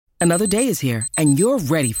Another day is here, and you're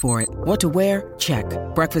ready for it. What to wear? Check.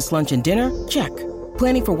 Breakfast, lunch, and dinner? Check.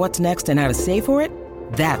 Planning for what's next and how to save for it?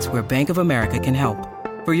 That's where Bank of America can help.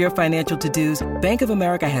 For your financial to-dos, Bank of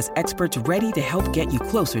America has experts ready to help get you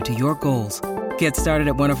closer to your goals. Get started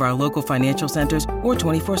at one of our local financial centers or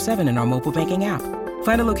 24/7 in our mobile banking app.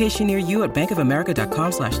 Find a location near you at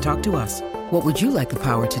bankofamerica.com/talktous. What would you like the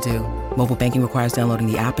power to do? Mobile banking requires downloading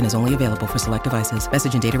the app and is only available for select devices.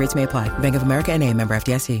 Message and data rates may apply. Bank of America N.A., member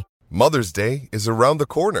FDIC. Mother's Day is around the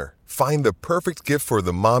corner. Find the perfect gift for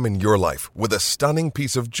the mom in your life with a stunning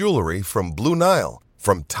piece of jewelry from Blue Nile.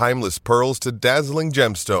 From timeless pearls to dazzling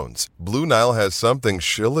gemstones, Blue Nile has something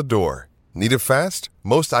she'll adore. Need it fast?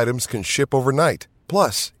 Most items can ship overnight.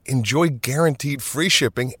 Plus, enjoy guaranteed free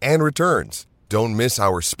shipping and returns. Don't miss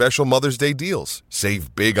our special Mother's Day deals.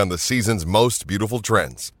 Save big on the season's most beautiful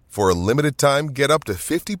trends. For a limited time, get up to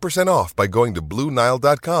 50% off by going to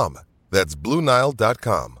BlueNile.com. That's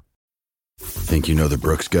BlueNile.com. Think you know the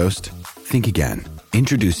Brooks Ghost? Think again.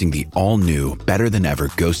 Introducing the all-new, better-than-ever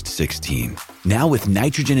Ghost 16. Now with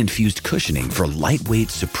nitrogen-infused cushioning for lightweight,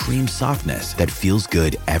 supreme softness that feels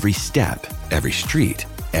good every step, every street,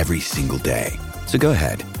 every single day. So go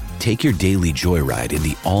ahead, take your daily joyride in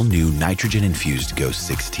the all-new nitrogen-infused Ghost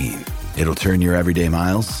 16. It'll turn your everyday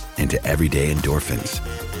miles into everyday endorphins.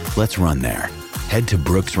 Let's run there. Head to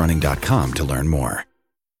brooksrunning.com to learn more.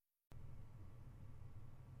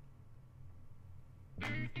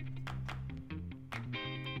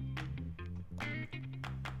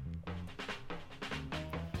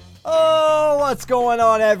 Oh, what's going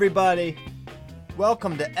on, everybody?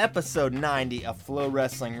 Welcome to episode 90 of Flow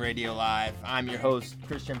Wrestling Radio Live. I'm your host,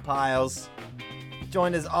 Christian Piles,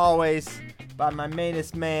 joined as always by my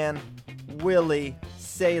mainest man, Willie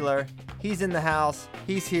Saylor. He's in the house,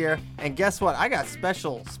 he's here, and guess what? I got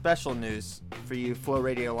special news for you Flow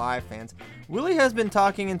Radio Live fans. Willie has been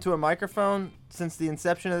talking into a microphone since the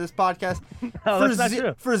inception of this podcast. No, that's not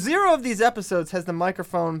true. For 0 of these episodes has the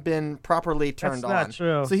microphone been properly turned on. That's not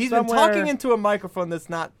true. So he's been talking into a microphone that's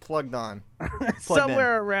not plugged on.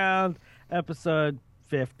 Somewhere around episode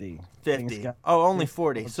 50. 50. Oh, only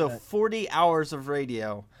 40. So 40 hours of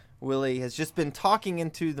radio. Willie has just been talking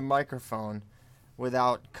into the microphone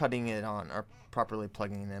without cutting it on or properly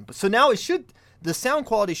plugging it in. But so now the sound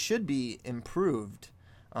quality should be improved.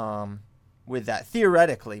 With that,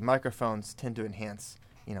 theoretically, microphones tend to enhance,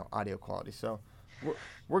 audio quality. So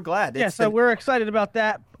we're glad. So we're excited about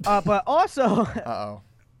that. But also,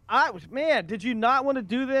 did you not want to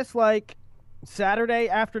do this like Saturday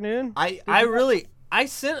afternoon? I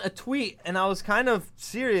sent a tweet and I was kind of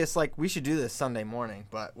serious, like we should do this Sunday morning.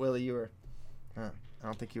 But Willie, you were, I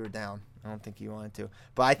don't think you were down. I don't think you wanted to.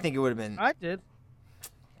 But I think it would have been. I did.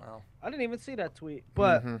 Wow. I didn't even see that tweet.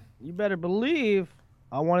 But you better believe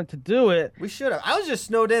I wanted to do it. We should have. I was just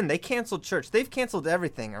snowed in. They canceled church. They've canceled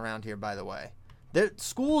everything around here, by the way. Their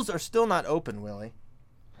schools are still not open, Willie.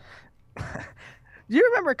 Do you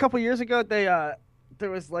remember a couple years ago there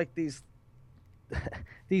was like these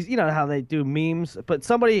you know how they do memes, but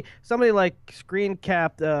somebody like screen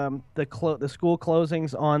capped the school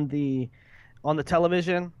closings on the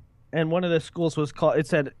television, and one of the schools was called it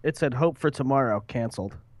said Hope for Tomorrow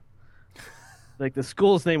canceled. Like the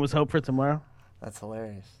school's name was Hope for Tomorrow. That's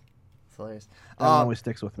hilarious. It's hilarious. That always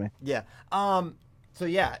sticks with me. Yeah. So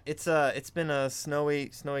yeah, it's been a snowy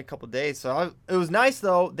couple days. So it was nice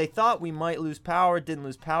though. They thought we might lose power. Didn't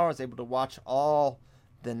lose power. I was able to watch all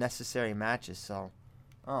the necessary matches. So,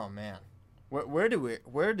 oh man, where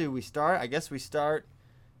do we start? I guess we start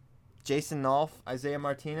Jason Nolf, Isaiah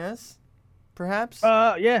Martinez, perhaps.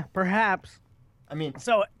 Yeah, perhaps. I mean,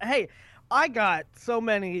 so hey, I got so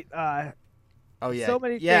many. Oh yeah. So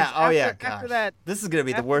many things. Yeah. Oh yeah. After that, this is gonna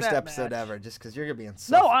be the worst episode match, ever, just because you're gonna be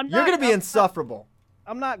insufferable. No, I'm not. You're gonna be insufferable.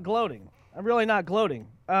 I'm not gloating. I'm really not gloating.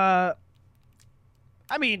 I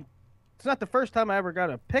mean, it's not the first time I ever got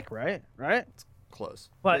a pick right. It's close.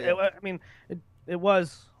 But yeah. it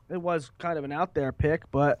was kind of an out there pick,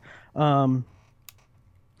 but you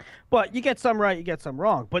get some right, you get some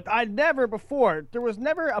wrong. But there was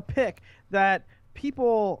never a pick that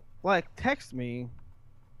people like text me.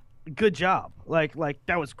 Good job. Like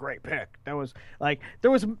that was a great pick. That was like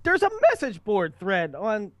there's a message board thread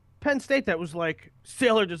on Penn State that was like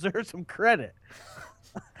Saylor deserves some credit.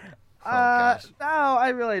 Gosh. No, I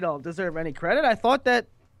really don't deserve any credit. I thought that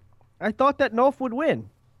Nolf would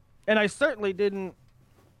win, and I certainly didn't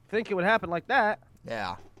think it would happen like that.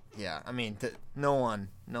 Yeah. I mean, no one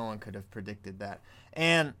could have predicted that.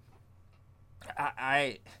 And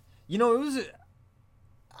it was.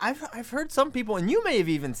 I've heard some people, and you may have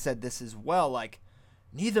even said this as well, like,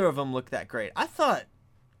 neither of them looked that great. I thought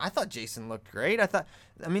I thought Jason looked great.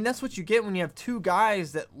 I mean, that's what you get when you have two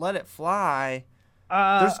guys that let it fly.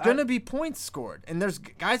 There's gonna be points scored, and there's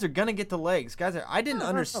guys are gonna get the legs. I didn't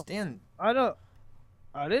understand. I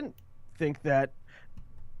didn't think that.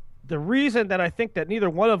 The reason that I think that neither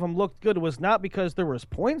one of them looked good was not because there was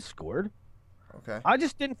points scored. Okay. I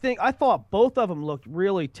just didn't think. I thought both of them looked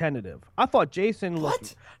really tentative. I thought Jason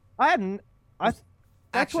looked. I hadn't. That's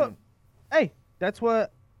Action. what. Hey, that's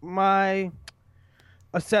what my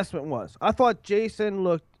assessment was. I thought Jason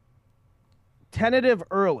looked tentative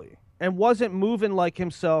early and wasn't moving like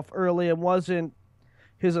himself early and wasn't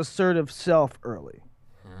his assertive self early.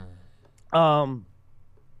 And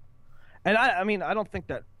I mean, I don't think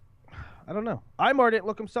that. I don't know. Imar didn't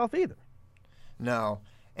look himself either. No.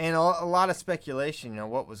 And a lot of speculation,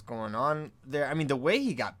 what was going on there. I mean, the way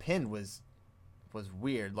he got pinned was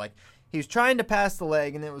weird. Like, he was trying to pass the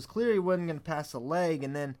leg, and it was clear he wasn't going to pass the leg.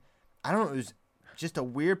 And then, I don't know, it was just a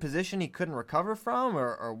weird position he couldn't recover from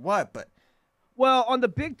or what. But well, on the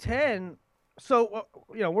Big Ten, so,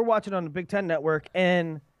 we're watching on the Big Ten network,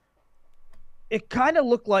 and it kind of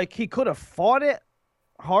looked like he could have fought it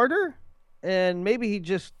harder, and maybe he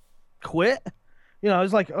just quit. It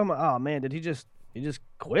was like, oh man, did he just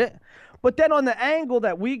quit? But then on the angle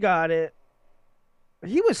that we got it,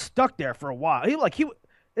 he was stuck there for a while.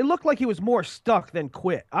 It looked like he was more stuck than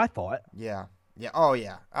quit, I thought. Yeah. Oh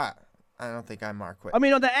yeah. I don't think Imar quit. I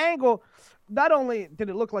mean, on the angle, not only did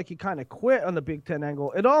it look like he kind of quit on the Big Ten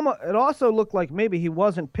angle, it also looked like maybe he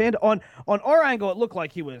wasn't pinned. On our angle, it looked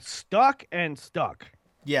like he was stuck.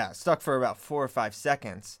 Yeah, stuck for about 4 or 5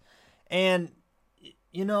 seconds. And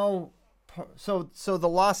so the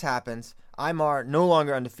loss happens. Imar no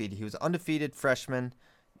longer undefeated. He was undefeated freshman,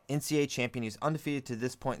 NCAA champion. He was undefeated to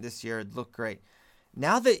this point this year. It looked great.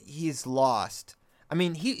 Now that he's lost, I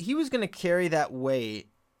mean, he was going to carry that weight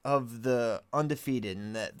of the undefeated,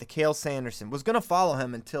 and the Cale Sanderson was going to follow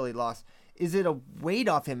him until he lost. Is it a weight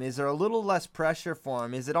off him? Is there a little less pressure for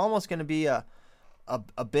him? Is it almost going to be a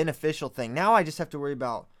beneficial thing? Now I just have to worry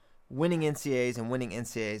about winning NCAAs and winning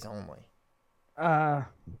NCAAs only. I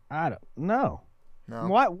don't know. No.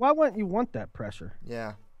 Why wouldn't you want that pressure?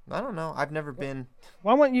 Yeah. I don't know. I've never been.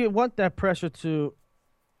 Why wouldn't you want that pressure to?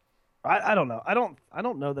 I don't know. I don't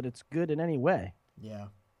know that it's good in any way. Yeah.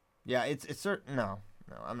 Yeah. It's certain. No.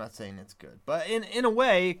 I'm not saying it's good, but in a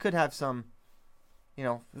way, it could have some.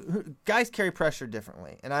 Guys carry pressure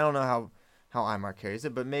differently, and I don't know how Imar carries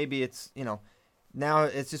it, but maybe it's now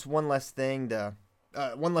it's just one less thing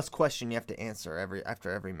one less question you have to answer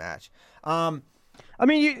after every match. I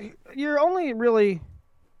mean, you're only really.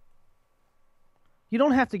 You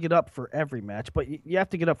don't have to get up for every match, but you have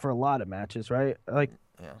to get up for a lot of matches, right? Like,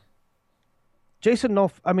 yeah. Jason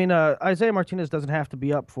Nolf. I mean, Isaiah Martinez doesn't have to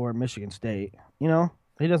be up for Michigan State.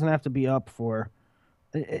 He doesn't have to be up for.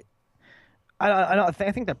 I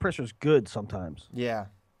think that pressure's good sometimes. Yeah,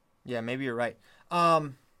 maybe you're right.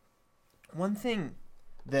 One thing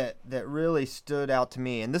that really stood out to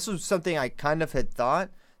me, and this was something I kind of had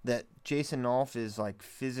thought, that Jason Nolf is like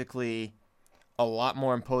physically a lot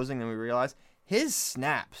more imposing than we realized. His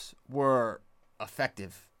snaps were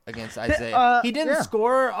effective against Isaiah. He didn't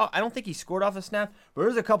score. I don't think he scored off a snap, but there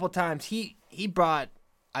was a couple times he brought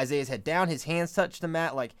Isaiah's head down. His hands touched the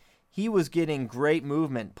mat. Like, he was getting great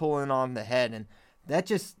movement, pulling on the head, and that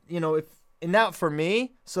just that for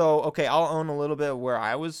me. So okay, I'll own a little bit of where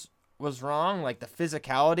I was wrong. Like the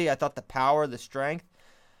physicality, I thought the power, the strength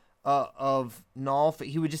of Nolf,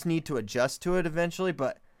 he would just need to adjust to it eventually.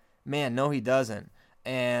 But man, no, he doesn't.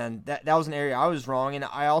 And that was an area I was wrong, and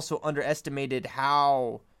I also underestimated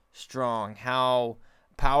how strong, how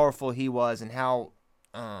powerful he was, and how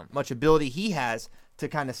much ability he has to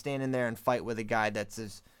kind of stand in there and fight with a guy that's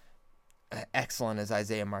as excellent as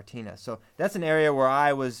Isaiah Martinez. So that's an area where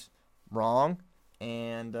I was wrong,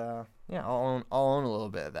 and I'll own a little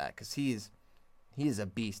bit of that, because he is a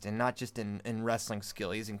beast, and not just in wrestling skill.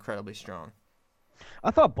 He's incredibly strong.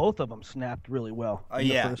 I thought both of them snapped really well.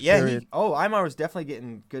 Imar was definitely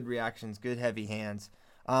getting good reactions, good heavy hands.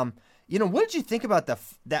 What did you think about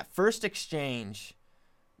that first exchange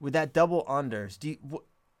with that double unders? Do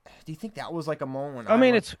you think that was like a moment when I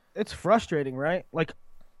mean, it's frustrating, right? Like,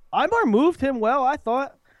 Imar moved him well, I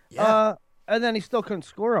thought. Yeah. And then he still couldn't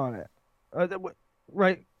score on it.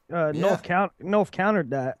 Right. Nolf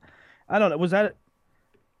countered that. I don't know. Was that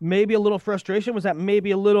maybe a little frustration? Was that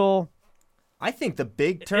maybe a little? I think the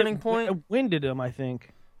big turning point. It winded him, I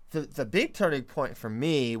think. The big turning point for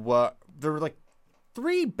me there were like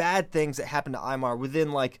 3 bad things that happened to Imar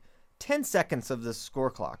within like 10 seconds of the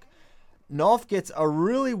score clock. Nolf gets a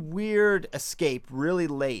really weird escape really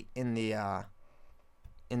late in the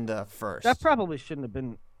first. That probably shouldn't have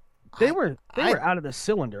been They were out of the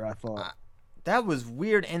cylinder, I thought. That was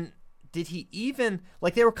weird. And did he even,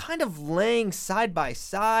 like, they were kind of laying side by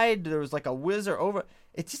side. There was like a whizzer over.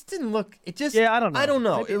 It just didn't look. It just. Yeah, I don't know. I don't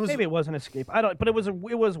know. Maybe it was an escape. I don't. But it was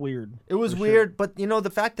weird. It was weird. Sure. But the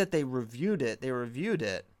fact that they reviewed it,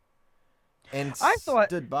 and I thought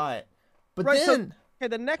stood by it. But right, then,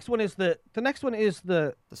 the next one is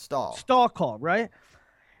the stall call, right?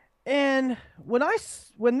 And when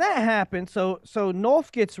that happened, so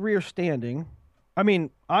Nolf gets rear standing. I mean,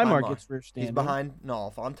 Imar gets rear standing. He's behind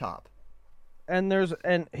Nolf on top.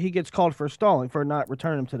 And he gets called for stalling, for not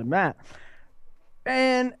returning him to the mat.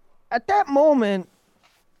 And at that moment,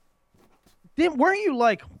 weren't you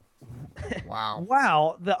like, wow,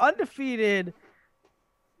 wow, the undefeated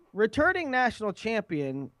returning national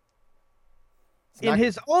champion in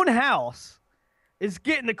his own house is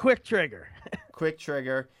getting the quick trigger. Quick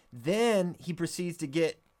trigger. Then he proceeds to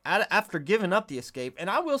get, after giving up the escape, and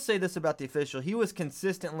I will say this about the official, he was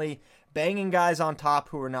consistently banging guys on top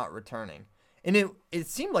who were not returning. And it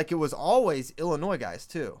seemed like it was always Illinois guys,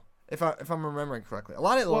 too, if I'm remembering correctly. A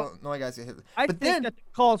lot of Illinois guys get hit. I think that the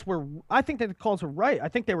calls were right. I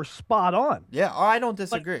think they were spot on. Yeah, I don't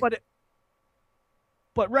disagree.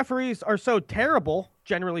 But referees are so terrible,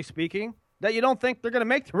 generally speaking, that you don't think they're going to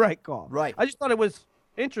make the right call. Right. I just thought it was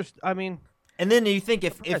interesting. I mean, and then you think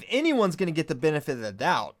if anyone's going to get the benefit of the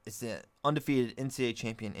doubt, it's the undefeated NCAA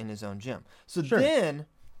champion in his own gym. So then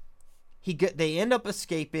they end up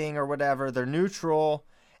escaping or whatever. They're neutral,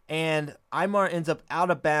 and Imar ends up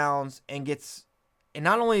out of bounds and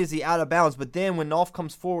not only is he out of bounds, but then when Nolf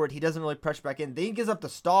comes forward, he doesn't really pressure back in. Then he gives up the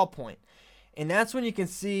stall point, and that's when you can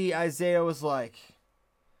see Isaiah was like,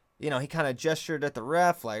 he kind of gestured at the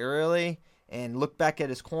ref, like, really? And looked back at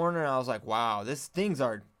his corner, and I was like, wow, things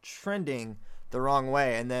are trending the wrong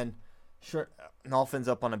way. And then Nolf ends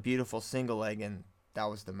up on a beautiful single leg, and that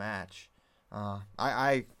was the match.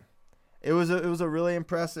 It was a really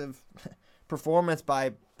impressive performance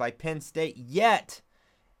by Penn State. Yet,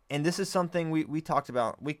 and this is something we talked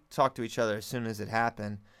about. We talked to each other as soon as it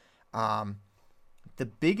happened. The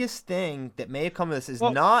biggest thing that may have come of this is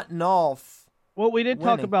not Nolf. Well, we didn't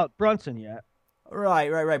talk about Brunson yet.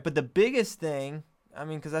 Right. But the biggest thing,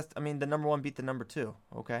 because the number one beat the number two.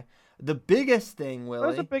 Okay. The biggest thing, Willie. It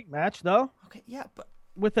was a big match, though. Okay, yeah, but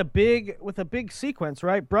with a big sequence,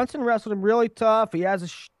 right? Brunson wrestled him really tough. He has a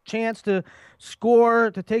chance to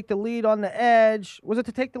score, to take the lead on the edge. Was it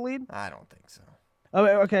to take the lead? I don't think so.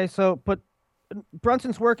 Okay. So, but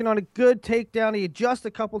Brunson's working on a good takedown. He adjusts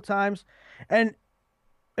a couple times, and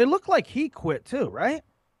it looked like he quit too, right?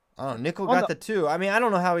 Oh, Nickel got the two. I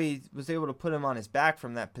don't know how he was able to put him on his back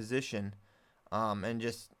from that position, and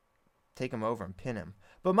just take him over and pin him.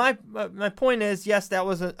 But my point is, yes, that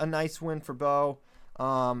was a nice win for Bo.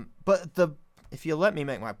 But if you let me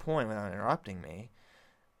make my point without interrupting me,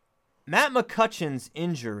 Matt McCutcheon's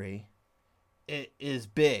injury is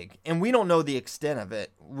big, and we don't know the extent of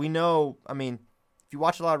it. We know, if you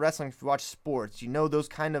watch a lot of wrestling, if you watch sports, you know those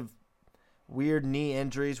kind of weird knee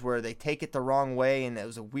injuries where they take it the wrong way, and it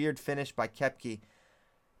was a weird finish by Koepke.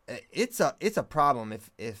 It's a problem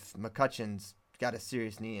if McCutcheon's got a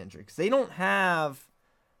serious knee injury, because they don't have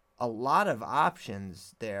a lot of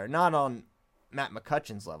options there. Not on Matt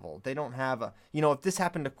McCutcheon's level. They don't have if this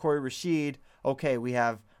happened to Corey Rashid, okay, we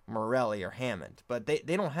have Morelli or Hammond, but they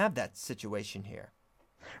don't have that situation here.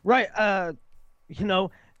 Right.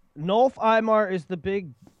 Nolf Imar is the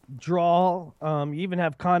big draw. You even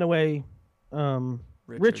have Conaway,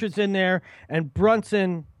 Richards in there, and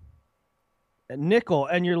Brunson and Nickel,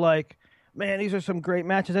 and you're like, man, these are some great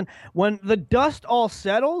matches. And when the dust all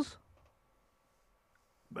settles,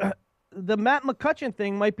 the Matt McCutcheon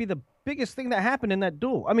thing might be the biggest thing that happened in that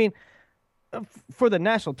duel. For the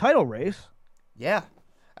national title race. Yeah,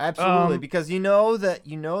 absolutely, because you know that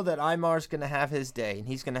Imar's going to have his day, and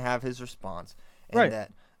he's going to have his response, and right.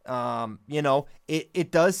 That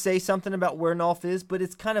it does say something about where Nolf is, but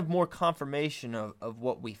it's kind of more confirmation of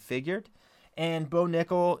what we figured. And Bo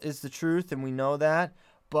Nickel is the truth, and we know that.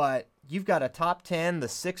 But you've got a top 10, the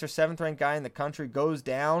 6th or 7th ranked guy in the country goes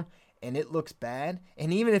down, and it looks bad.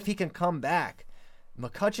 And even if he can come back,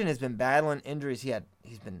 McCutcheon has been battling injuries.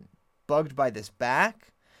 He's been bugged by this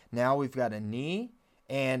back. Now we've got a knee.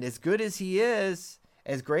 And as good as he is,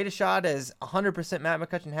 as great a shot as 100% Matt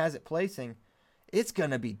McCutcheon has at placing, it's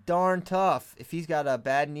going to be darn tough if he's got a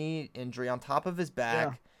bad knee injury on top of his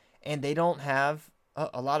back, and they don't have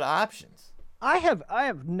a lot of options. I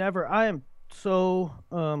am so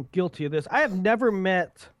guilty of this. I have never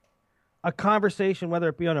met a conversation, whether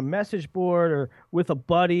it be on a message board or with a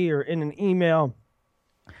buddy or in an email.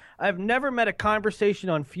 I've never met a conversation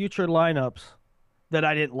on future lineups that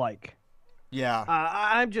I didn't like. Yeah.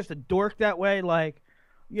 I'm just a dork that way. Like,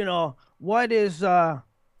 what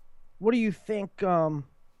do you think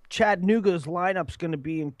Chattanooga's lineup's going to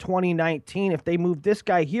be in 2019 if they move this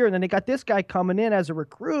guy here and then they got this guy coming in as a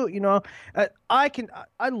recruit? I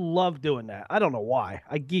love doing that. I don't know why.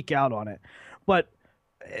 I geek out on it. But,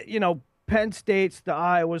 Penn State's, the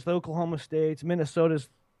Iowas, the Oklahoma States, Minnesota's,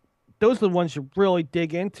 those are the ones you really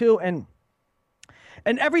dig into. And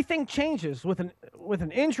everything changes with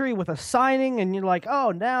an injury, with a signing, and you're like,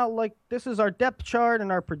 oh, now like this is our depth chart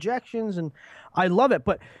and our projections, and I love it.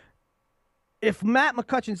 But if Matt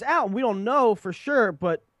McCutcheon's out, and we don't know for sure,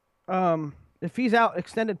 but if he's out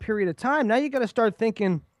extended period of time, now you got to start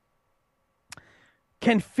thinking,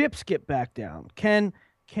 can Phipps get back down? Can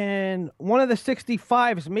one of the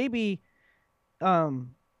 65s, maybe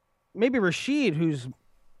Rashid, who's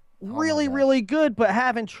really good, but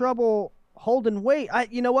having trouble holding weight.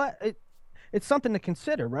 You know what? It's something to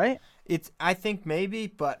consider, right? I think maybe,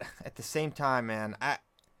 but at the same time, man,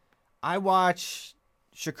 I watch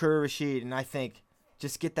Shakur Rashid and I think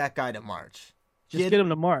just get that guy to march. Get him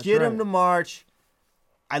to march. Get him to march.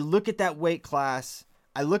 I look at that weight class.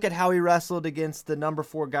 I look at how he wrestled against the number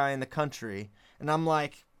 4 guy in the country, and I'm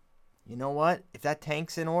like, you know what? If that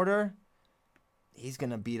tank's in order, he's going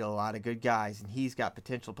to beat a lot of good guys, and he's got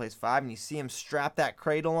potential to place 5. And you see him strap that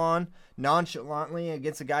cradle on nonchalantly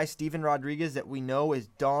against a guy, Steven Rodriguez, that we know is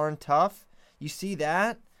darn tough. You see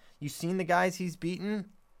that? You've seen the guys he's beaten.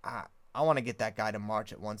 I want to get that guy to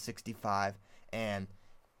march at 165, and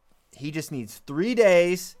he just needs 3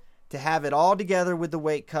 days to have it all together with the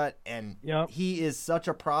weight cut, and he is such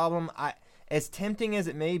a problem. As tempting as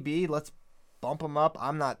it may be, let's bump him up.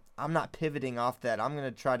 I'm not pivoting off that. I'm going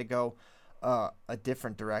to try to go a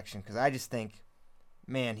different direction because I just think,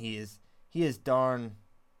 man, he is darn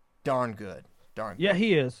good. Yeah,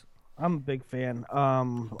 he is. I'm a big fan.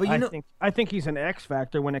 But I think he's an X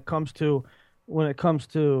factor when it comes to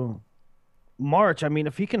March. I mean,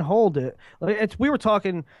 if he can hold it, we were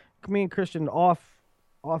talking, me and Christian off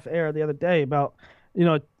air the other day about,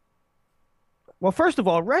 well, first of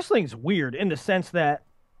all, wrestling's weird in the sense that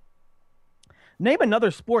name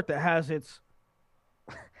another sport that has its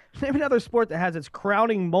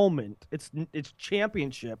crowning moment, its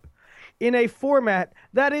championship, in a format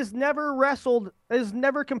that is never wrestled, is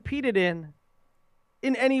never competed in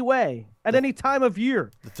any way at any time of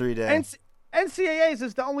year. The 3-day. NCAAs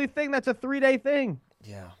is the only thing that's a 3-day thing.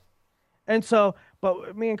 Yeah. And so,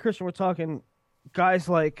 but me and Christian were talking guys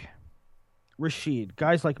like Rashid,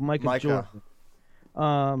 guys like Micah. Jordan.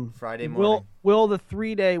 Friday morning. Will the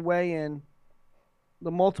 3-day weigh-in,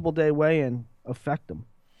 the multiple day weigh-in affect them?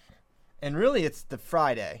 And really, it's the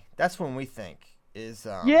Friday. That's when we think is.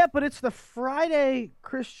 Yeah, but it's the Friday,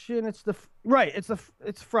 Christian. It's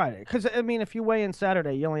it's Friday because I mean, if you weigh in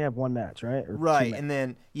Saturday, you only have one match, right? Right, and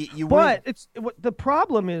then you. But the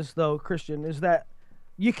problem is though, Christian, is that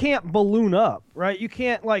you can't balloon up, right? You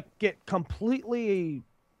can't get completely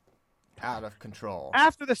out of control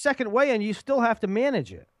after the second weigh-in. You still have to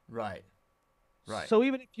manage it. Right. So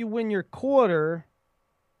even if you win your quarter,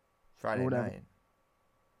 Friday night.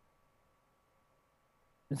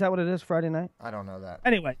 Is that what it is, Friday night? I don't know that.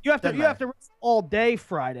 Anyway, you have to wrestle all day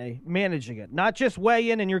Friday managing it, not just weigh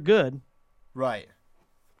in and you're good. Right.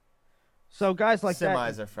 So guys like that.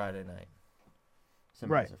 Semis are Friday night.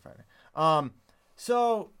 Right. Are Friday.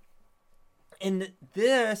 So in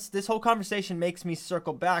this whole conversation makes me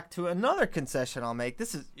circle back to another concession I'll make.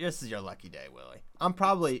 This is your lucky day, Willie. I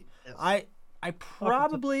probably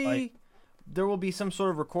there will be some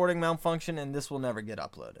sort of recording malfunction and this will never get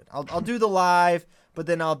uploaded. I'll do the live, but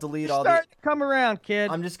then I'll delete all the. Come around,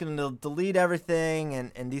 kid. I'm just gonna delete everything,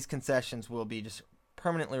 and these concessions will be just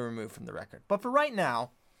permanently removed from the record. But for right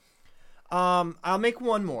now, I'll make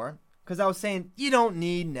one more because I was saying you don't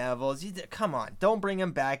need Neville's. Come on, don't bring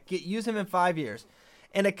him back. Use him in 5 years,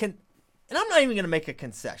 and I'm not even gonna make a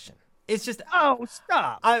concession. It's just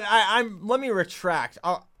stop. Let me retract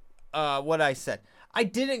what I said. I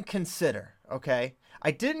didn't consider. Okay,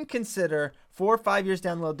 I didn't consider 4 or 5 years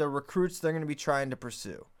down the road the recruits they're going to be trying to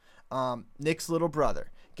pursue. Nick's little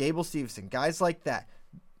brother, Gable Stevenson, guys like that.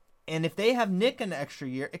 And if they have Nick an extra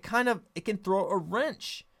year, it can throw a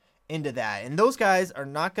wrench into that. And those guys are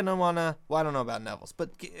not going to want to. Well, I don't know about Neville's, but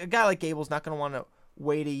a guy like Gable's not going to want to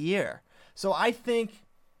wait a year. So I think,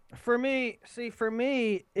 for me,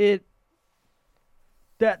 it.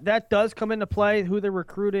 That does come into play, who they're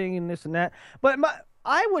recruiting and this and that. But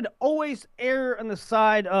I would always err on the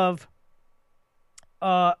side of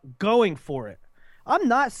going for it. I'm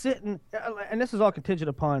not sitting, and this is all contingent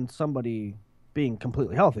upon somebody being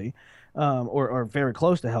completely healthy or very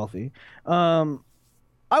close to healthy.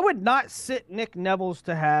 I would not sit Nick Nevels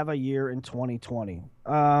to have a year in 2020.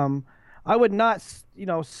 I would not,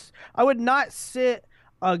 I would not sit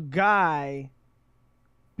a guy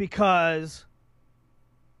because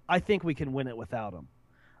I think we can win it without him.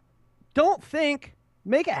 Don't think,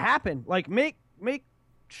 make it happen. Like make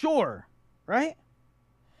sure, right?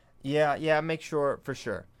 Yeah, make sure for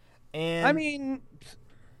sure. And I mean,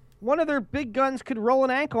 one of their big guns could roll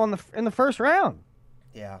an ankle in the first round.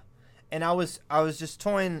 Yeah. And I was just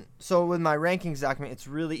toying. So with my rankings document, it's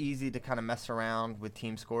really easy to kind of mess around with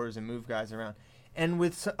team scores and move guys around. And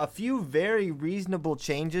with a few very reasonable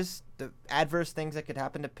changes, the adverse things that could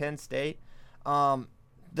happen to Penn State,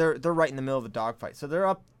 they're right in the middle of the dogfight. So they're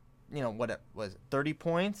up, what it was, 30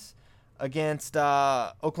 points against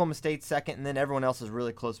Oklahoma State second, and then everyone else is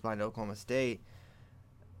really close behind Oklahoma State.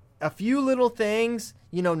 A few little things,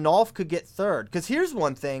 Nolf could get third. Because here's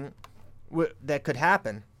one thing that could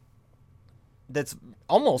happen. That's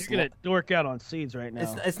almost. You're gonna dork out on seeds right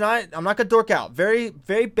now. It's not. I'm not gonna dork out. Very,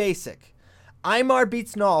 very basic. Imar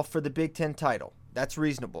beats Nolf for the Big Ten title. That's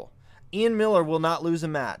reasonable. Ian Miller will not lose a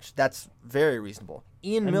match. That's very reasonable.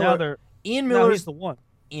 Ian Miller's the one.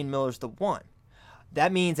 Ian Miller's the one.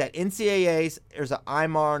 That means at NCAAs there's an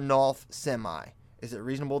Imar Nolf semi. Is it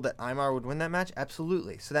reasonable that Imar would win that match?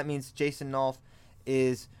 Absolutely. So that means Jason Nolf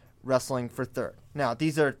is wrestling for third. Now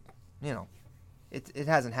these are, It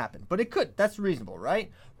hasn't happened, but it could. That's reasonable,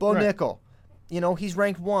 right? Bo Nickel, he's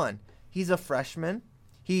ranked 1. He's a freshman.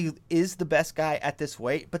 He is the best guy at this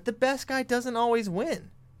weight, but the best guy doesn't always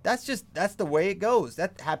win. That's the way it goes.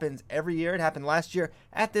 That happens every year. It happened last year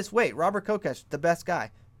at this weight. Robert Kokesh, the best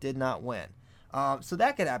guy, did not win. So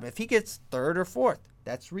that could happen. If he gets third or fourth,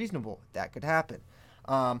 that's reasonable. That could happen.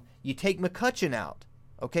 You take McCutcheon out,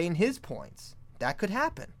 okay, in his points. That could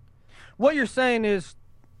happen. What you're saying is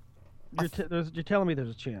you're telling me there's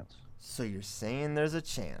a chance. So you're saying there's a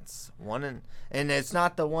chance. And it's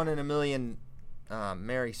not the 1 in a million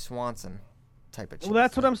Mary Swanson type of chance. Well,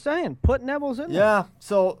 that's what I'm saying. Put Nevels in there. Yeah.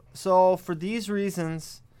 So for these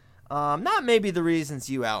reasons, not maybe the reasons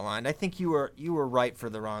you outlined. I think you were right for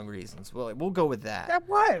the wrong reasons. We'll go with that.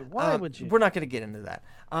 Why? Why would you? We're not going to get into that.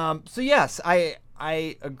 So yes, I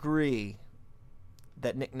agree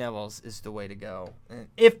that Nick Nevels is the way to go, and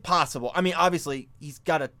if possible. I mean, obviously he's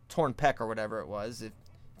got a torn pec or whatever it was. If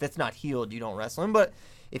it's not healed, you don't wrestle him. But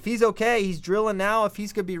if he's okay, he's drilling now. If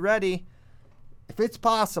he's gonna be ready, if it's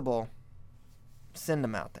possible, send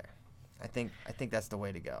him out there. I think that's the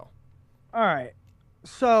way to go. All right.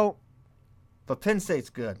 So. But Penn State's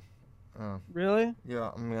good. Really? Yeah,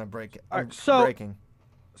 I'm gonna break it. All right, breaking.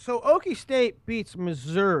 So Okie State beats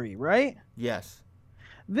Missouri, right? Yes.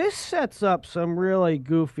 This sets up some really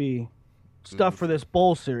goofy stuff for this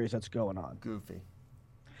bowl series that's going on. Goofy.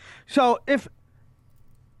 So if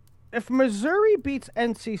Missouri beats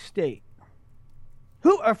NC State,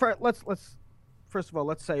 let's first of all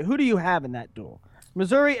let's say who do you have in that duel?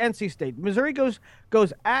 Missouri, NC State. Missouri goes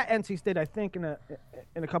at NC State, I think, in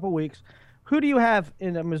a couple weeks. Who do you have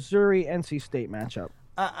in a Missouri NC State matchup?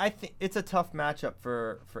 I think it's a tough matchup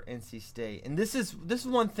for NC State, and this is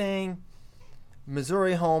one thing.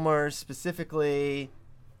 Missouri homers, specifically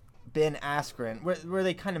Ben Askren, where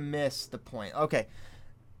they kind of miss the point. Okay,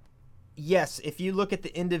 yes, if you look at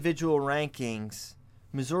the individual rankings,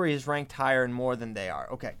 Missouri is ranked higher and more than they are.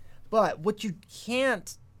 Okay, but what you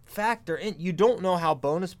can't factor in, you don't know how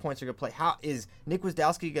bonus points are going to play. How is Nick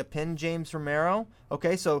Wisdowski going to pin James Romero?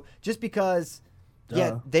 Okay, so just because...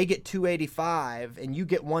 Yeah, they get 285 and you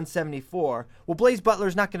get 174. Well, Blaze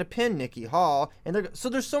Butler's not going to pin Nikki Hall, and so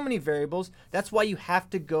there's so many variables. That's why you have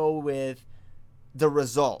to go with the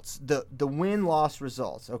results, the win-loss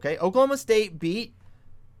results. Okay, Oklahoma State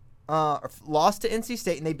lost to NC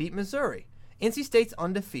State, and they beat Missouri. NC State's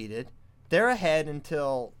undefeated. They're ahead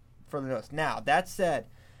until further notice. Now that said,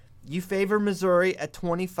 you favor Missouri at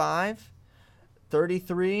 25,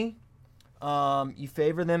 33. You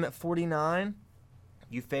favor them at 49.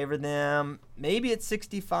 You favor them maybe at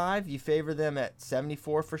 65. You favor them at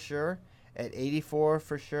 74 for sure, at 84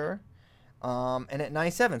 for sure, and at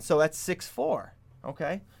 97. So that's 6-4.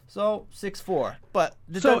 Okay, so 6-4. But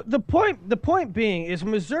the point being is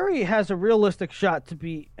Missouri has a realistic shot to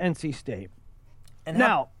beat NC State. And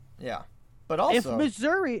yeah, but also if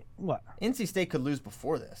Missouri NC State could lose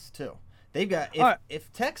before this too. They've got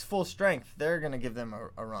if Tech's full strength, they're gonna give them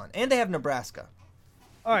a run, and they have Nebraska.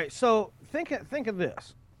 All right, so think of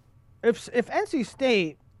this: if NC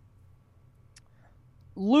State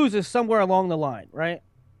loses somewhere along the line, right?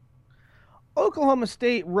 Oklahoma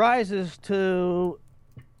State rises to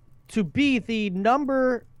be the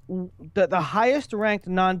highest ranked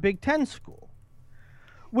non-Big Ten school.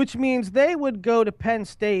 which means they would go to Penn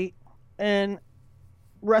State and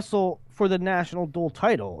wrestle for the national dual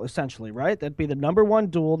title, essentially, right? That'd be the number one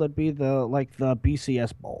duel. That'd be the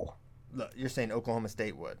BCS Bowl. Look, you're saying Oklahoma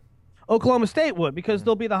State would. Oklahoma State would, because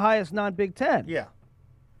they'll be the highest non-Big Ten. Yeah.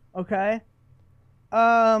 Okay.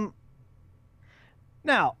 Now,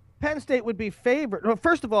 Penn State would be favored. Well,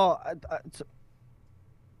 first of all, it's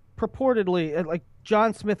purportedly, like,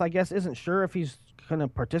 John Smith, I guess, isn't sure if he's going to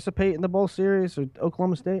participate in the bowl series or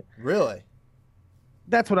Oklahoma State. Really?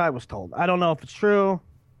 That's what I was told. I don't know if it's true.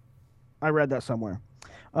 I read that somewhere.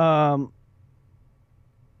 But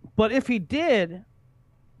if he did,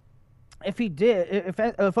 if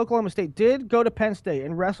Oklahoma State did go to Penn State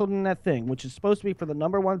and wrestled in that thing, which is supposed to be for the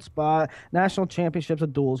number one spot, national championships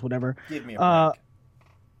of duels, whatever. Give me a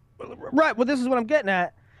break. Right. Well, this is what I'm getting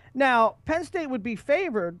at. Now, Penn State would be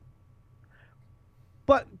favored,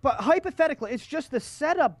 but hypothetically, it's just the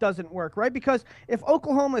setup doesn't work, right? Because if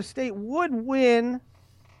Oklahoma State would win,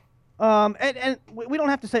 and we don't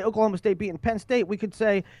have to say Oklahoma State beating Penn State. We could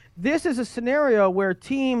say this is a scenario where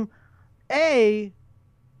Team B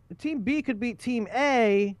could beat Team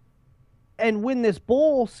A and win this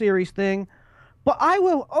bowl series thing, but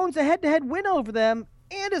Iowa owns a head-to-head win over them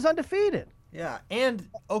and is undefeated. Yeah, and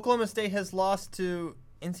Oklahoma State has lost to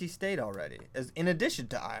NC State already, in addition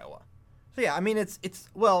to Iowa. So yeah, I mean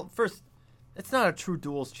first, it's not a true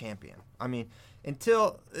duels champion. I mean,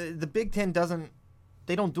 until the Big Ten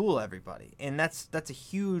they don't duel everybody, and that's a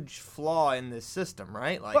huge flaw in this system,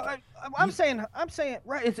 right? Like, well, I'm saying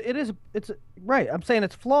right. It's right. I'm saying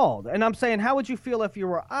it's flawed, and I'm saying, how would you feel if you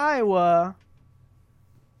were Iowa?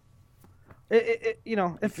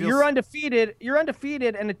 If you're undefeated,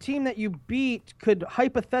 and a team that you beat could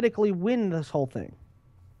hypothetically win this whole thing.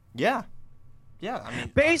 Yeah. I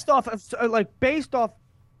mean, it's all based off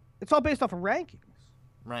of rankings,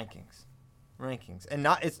 and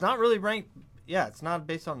it's not really ranked. Yeah, it's not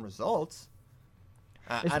based on results.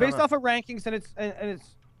 It's based off of rankings, and it's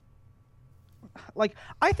like,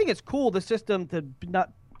 I think it's cool, the system to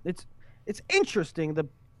not. It's interesting, the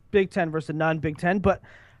Big Ten versus the non-Big Ten, but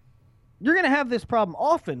you're going to have this problem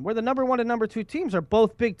often where the number one and number two teams are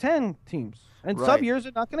both Big Ten teams, and right. Some years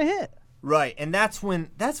are not going to hit. Right, and that's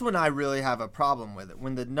when I really have a problem with it,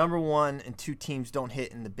 when the number one and two teams don't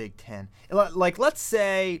hit in the Big Ten. Like, let's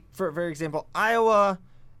say, for example, Iowa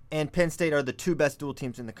and Penn State are the two best dual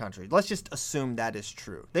teams in the country. Let's just assume that is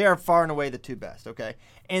true. They are far and away the two best, okay?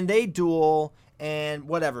 And they duel, and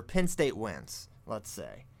whatever, Penn State wins, let's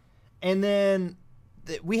say. And then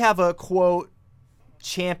we have a, quote,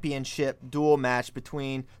 championship duel match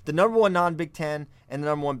between the number one non-Big Ten and the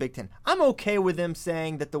number one Big Ten. I'm okay with them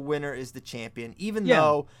saying that the winner is the champion, even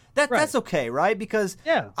though that's okay, right? Because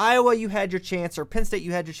Iowa, you had your chance, or Penn State,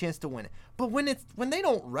 you had your chance to win it. But when they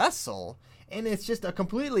don't wrestle, and it's just a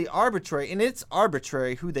completely arbitrary, and it's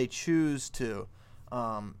arbitrary who they choose to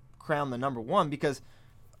crown the number one, because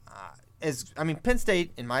Penn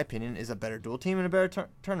State, in my opinion, is a better dual team and a better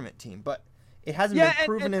tournament team, but it hasn't been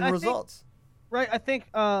proven in results. Right, I think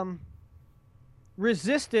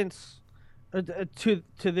resistance to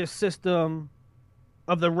this system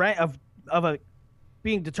of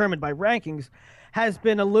being determined by rankings has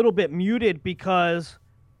been a little bit muted, because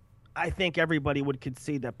I think everybody would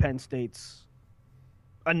concede that Penn State's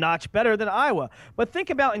a notch better than Iowa. But think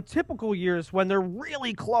about in typical years when they're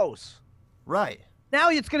really close. Right. Now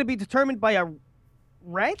it's going to be determined by a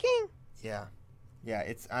ranking? Yeah.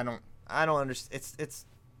 I don't understand. It's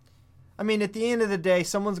I mean, at the end of the day,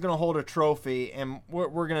 someone's going to hold a trophy, and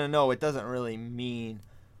we're going to know it doesn't really mean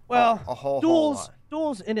a whole lot.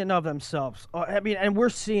 Duels in and of themselves. And we're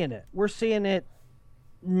seeing it. We're seeing it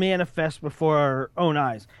manifest before our own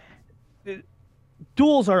eyes.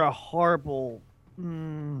 Duels are a horrible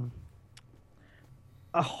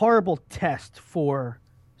test for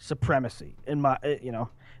supremacy. It's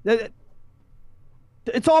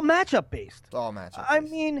all matchup based. It's all matchup based. I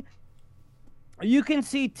mean, you can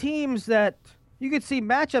see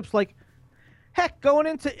matchups like, heck, going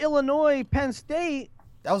into Illinois, Penn State.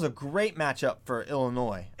 That was a great matchup for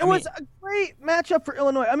Illinois. It was a great matchup for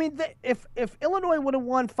Illinois. I mean, if Illinois would have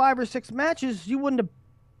won 5 or 6 matches, it wouldn't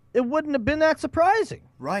have been that surprising.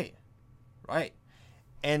 Right.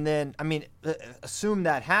 And then, assume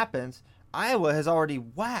that happens. Iowa has already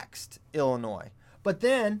waxed Illinois. But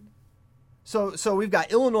then, so we've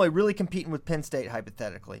got Illinois really competing with Penn State,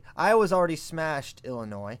 hypothetically. Iowa's already smashed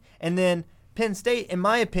Illinois. And then Penn State, in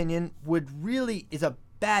my opinion, is a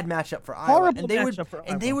bad matchup for Iowa. Horrible matchup for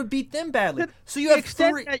Iowa. And they would beat them badly. So you have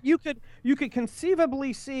three. That you could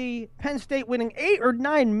conceivably see Penn State winning 8 or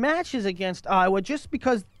 9 matches against Iowa just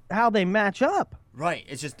because how they match up. Right.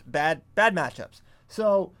 It's just bad matchups.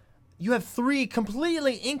 So you have 3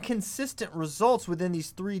 completely inconsistent results within these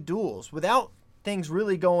 3 duels without things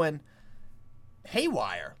really going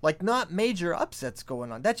haywire, like not major upsets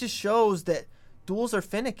going on. That just shows that duels are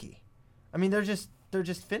finicky. I mean, they're just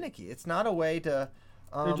finicky. It's not a way to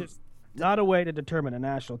They're just not a way to determine a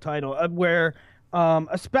national title, where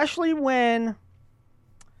especially when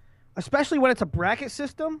it's a bracket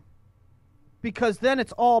system, because then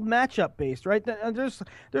it's all matchup based, right?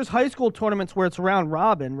 There's high school tournaments where it's round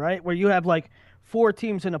robin, right? Where you have like 4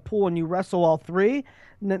 teams in a pool and you wrestle all 3.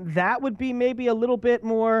 That would be maybe a little bit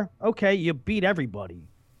more, okay, you beat everybody.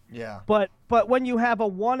 Yeah. But when you have a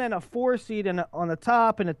 1 and a 4 seed on the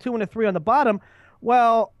top and a 2 and a 3 on the bottom,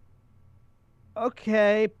 well,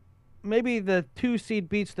 okay, maybe the 2 seed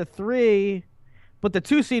beats the 3, but the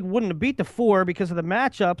 2 seed wouldn't have beat the 4 because of the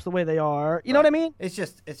matchups the way they are. You know what I mean? It's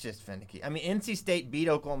just finicky. I mean, NC State beat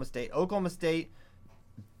Oklahoma State. Oklahoma State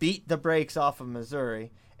beat the brakes off of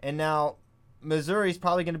Missouri, and now Missouri's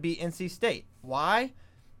probably going to beat NC State. Why?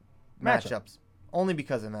 Matchups. Only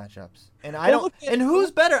because of matchups. And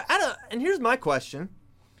who's better? And here's my question.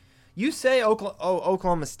 You say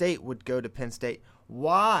Oklahoma State would go to Penn State.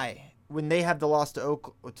 Why? When they have the loss to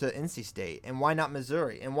NC State, and why not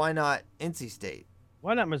Missouri, and why not NC State?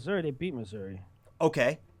 Why not Missouri? They beat Missouri.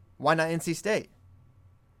 Okay, why not NC State?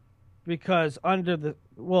 Because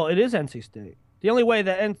it is NC State. The only way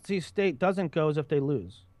that NC State doesn't go is if they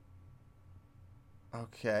lose.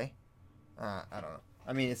 Okay, I don't know.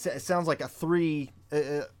 I mean, it sounds like a 3.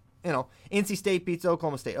 NC State beats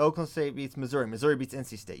Oklahoma State. Oklahoma State beats Missouri. Missouri beats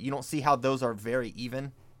NC State. You don't see how those are very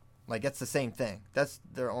even. Like, that's the same thing. That's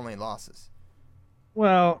their only losses.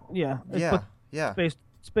 Well, yeah. Yeah.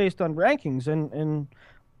 It's based on rankings and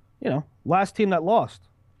last team that lost.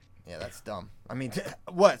 Yeah, that's dumb. I mean,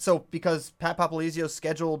 what? So because Pat Popolizio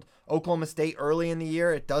scheduled Oklahoma State early in the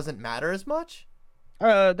year, it doesn't matter as much?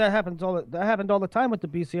 That happened all the time with the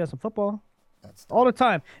BCS and football. That's dumb. All the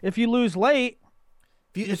time. If you lose late,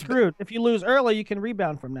 you're screwed. If you lose early, you can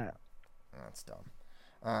rebound from that. That's dumb.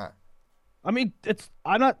 I mean, it's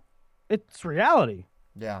reality.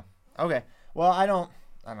 Yeah. Okay. Well, I don't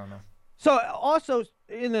know. So also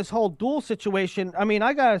in this whole duel situation, I mean,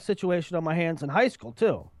 I got a situation on my hands in high school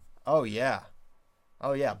too. Oh yeah.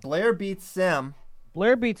 Blair beats Sem.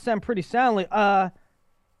 Blair beats Sem pretty soundly.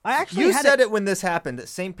 You said it when this happened that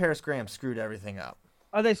St. Paris Graham screwed everything up.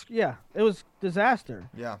 Yeah, it was disaster.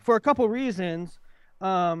 Yeah. For a couple reasons. Me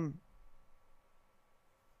and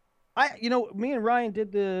Ryan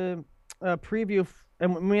did the preview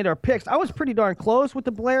and we made our picks. I was pretty darn close with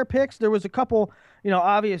the Blair picks. There was a couple,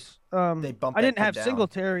 obvious. They bumped. I didn't have down.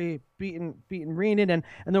 Singletary beating Reenan, and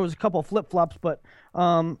there was a couple flip flops, but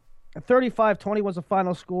 35-20 was the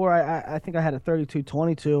final score. I think I had a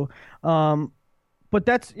 32-22. But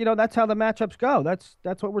that's how the matchups go. That's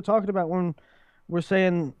what we're talking about when we're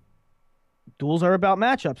saying duels are about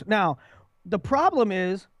matchups. Now, the problem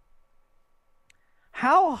is,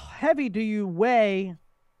 how heavy do you weigh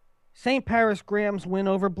St. Paris Graham's win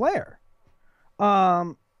over Blair?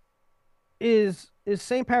 Is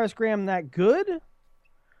St. Paris Graham that good?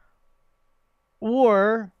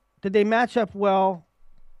 Or did they match up well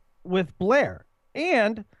with Blair?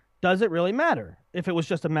 And does it really matter if it was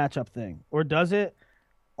just a matchup thing? Or does it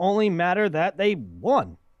only matter that they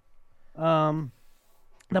won?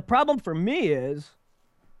 The problem for me is,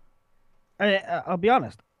 I'll be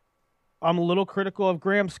honest, I'm a little critical of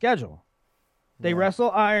Graham's schedule. They wrestle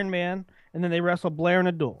Iron Man, and then they wrestle Blair in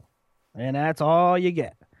a duel. And that's all you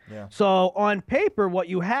get. Yeah. So on paper, what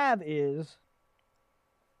you have is,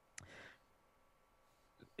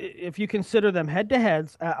 if you consider them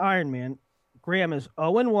head-to-heads at Iron Man, Graham is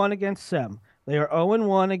 0-1 against Sem. They are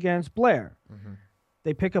 0-1 against Blair. Mm-hmm.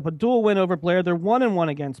 They pick up a dual win over Blair. They're 1-1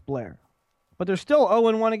 against Blair. But they're still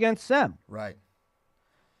 0-1 against Sem. Right.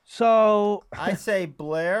 So I say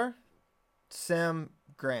Blair, Sem,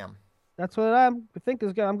 Graham. That's what I think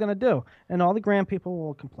I'm going to do. And all the Graham people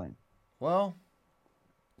will complain. Well,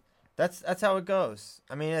 that's how it goes.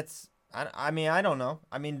 I mean, I don't know.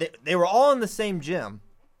 I mean, they were all in the same gym,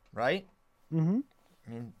 right? Mm-hmm.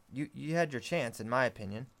 I mean, you had your chance, in my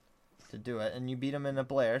opinion, to do it, and you beat them in a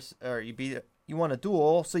Blair's, or you won a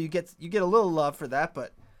duel, so you get a little love for that.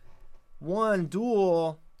 But one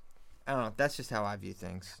duel, I don't know. That's just how I view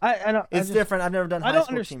things. It's different. I've never done high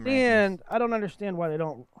school team rankings. I don't understand why they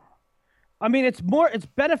don't. I mean, it's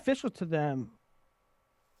beneficial to them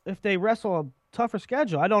if they wrestle a tougher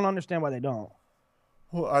schedule. I don't understand why they don't.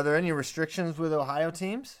 Well, are there any restrictions with Ohio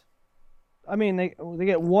teams? I mean, they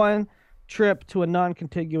get one trip to a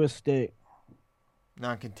non-contiguous state.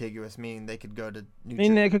 Non-contiguous, meaning they could go to New Jersey.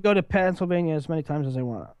 Meaning they could go to Pennsylvania as many times as they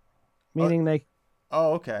want. Meaning they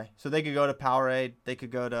Oh, okay. So they could go to Powerade. They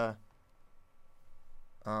could go to,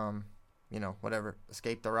 whatever,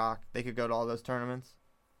 Escape the Rock. They could go to all those tournaments.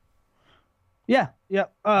 Yeah.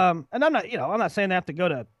 And I'm not saying they have to go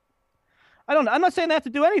to. I'm not saying they have to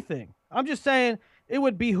do anything. I'm just saying it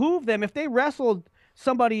would behoove them if they wrestled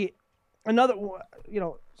somebody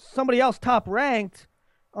else top ranked.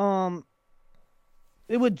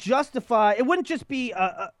 It would justify. It wouldn't just be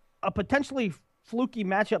a potentially fluky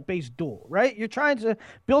matchup based duel, right? You're trying to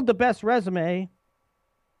build the best resume.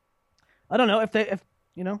 I don't know if they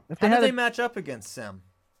How do they match up against Sim?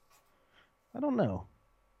 I don't know.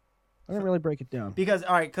 I didn't really break it down. Because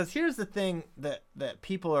here's the thing that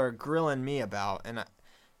people are grilling me about, and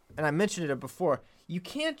I mentioned it before. You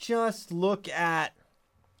can't just look at,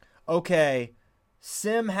 okay,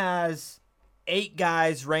 Sim has 8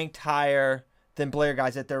 guys ranked higher than Blair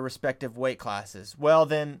guys at their respective weight classes. Well,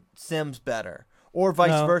 then Sim's better. Or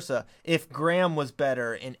vice versa. If Graham was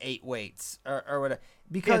better in 8 weights or whatever.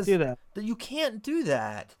 Because you can't do that. You can't do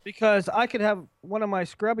that. Because I could have one of my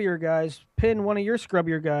scrubbier guys pin one of your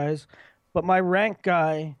scrubbier guys, but my ranked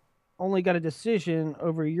guy only got a decision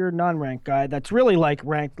over your non-ranked guy that's really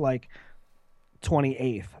ranked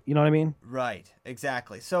 28th. You know what I mean? Right.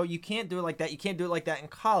 Exactly. So you can't do it like that. You can't do it like that in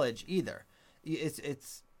college either. You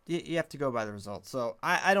have to go by the results. So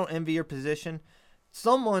I don't envy your position.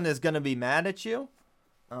 Someone is going to be mad at you.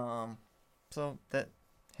 So that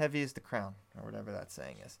heavy is the crown, or whatever that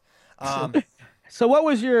saying is. So what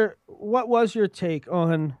was your take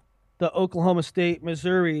on the Oklahoma State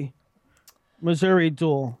Missouri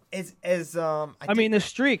duel? The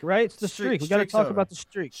streak, right? It's the streak. We got to talk about the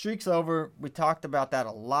streak. Streak's over. We talked about that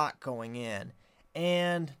a lot going in.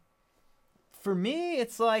 And for me,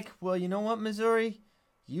 it's like, well, you know what, Missouri?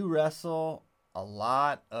 You wrestle a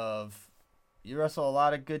lot of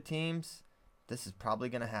good teams. This is probably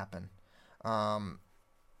going to happen.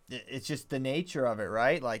 It's just the nature of it,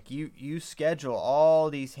 right? Like you schedule all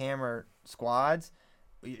these hammer squads,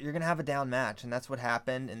 you're going to have a down match, and that's what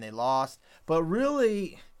happened, and they lost. But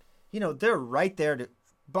really, they're right there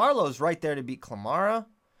Barlow's right there to beat Klamara.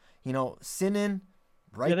 Sinan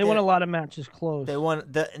right there. Won a lot of matches close. They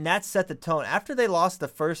won and that set the tone. After they lost the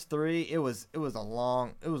first 3, it was a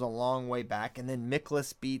long way back, and then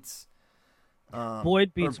Miklas beats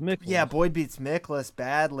Boyd beats Miklas. Yeah, Boyd beats Miklas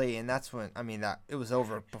badly, and that's when it was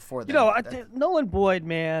over before that. Nolan Boyd,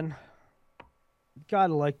 man, I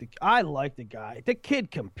like the guy. The kid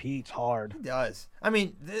competes hard. He does.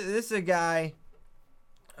 This is a guy.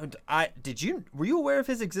 Were you aware of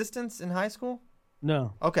his existence in high school?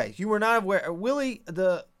 No. Okay, you were not aware. Willie,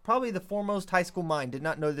 probably the foremost high school mind, did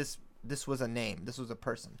not know this was a name. This was a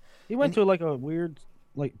person. He went to a weird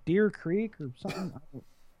Deer Creek or something.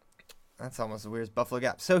 That's almost as weird as Buffalo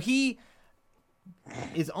Gap. So he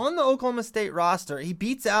is on the Oklahoma State roster. He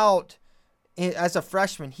beats out, as a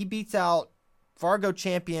freshman, Fargo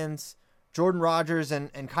champions Jordan Rogers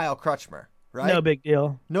and Kyle Crutchmer, right? No big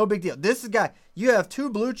deal. This is a guy, you have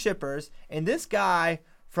 2 blue chippers, and this guy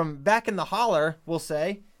from back in the holler, we'll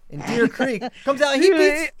say, in Deer Creek, comes out.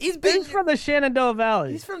 He's from the Shenandoah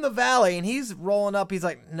Valley. He's from the Valley, and he's rolling up. He's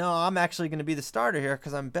like, no, I'm actually going to be the starter here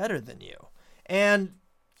because I'm better than you. And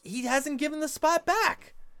he hasn't given the spot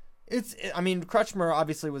back. Crutchmer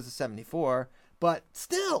obviously was a 74, but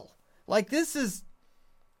still,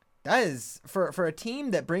 that is for a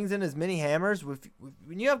team that brings in as many hammers. When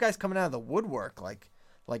you have guys coming out of the woodwork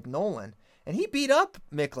like Nolan, and he beat up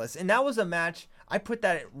Miklas, and that was a match. I put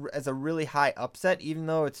that as a really high upset, even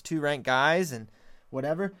though it's 2 ranked guys and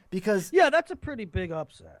whatever. Because that's a pretty big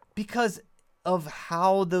upset. Because of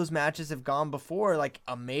how those matches have gone before, like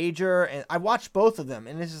a major, and I watched both of them,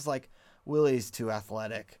 and it's just like, Willie's too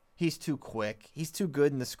athletic. He's too quick. He's too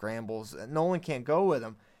good in the scrambles. Nolan can't go with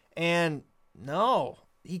him. And no,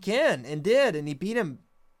 he can and did, and he beat him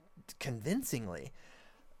convincingly.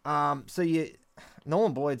 Nolan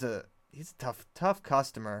Boyd's he's a tough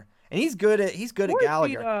customer, and he's good at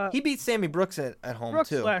Gallagher. He beat Sammy Brooks at home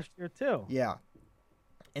too. Last year too. Yeah.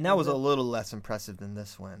 And that was a little less impressive than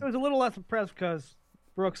this one. It was a little less impressive because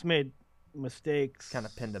Brooks made mistakes. Kind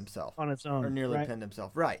of pinned himself on its own, or nearly pinned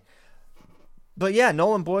himself. Right. But yeah,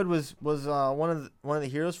 Nolan Boyd was one of the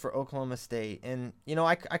heroes for Oklahoma State, and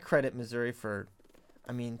I credit Missouri for.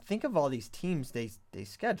 Think of all these teams they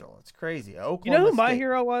schedule. It's crazy. Oklahoma you know who my State.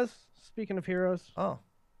 hero was? Speaking of heroes. Oh,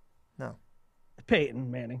 no. Peyton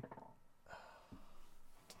Manning.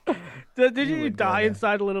 Did you die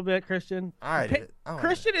inside a little bit, Christian? All right.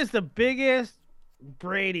 Christian is the biggest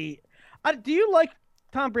Brady. Do you like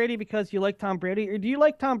Tom Brady because you like Tom Brady, or do you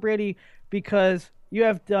like Tom Brady because you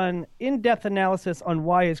have done in-depth analysis on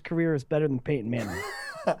why his career is better than Peyton Manning?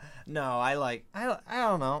 No, I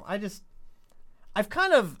don't know. I've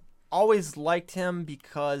kind of always liked him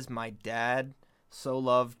because my dad so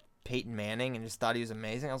loved Peyton Manning and just thought he was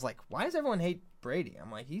amazing. I was like, why does everyone hate Brady?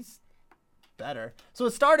 I'm like, he's better. So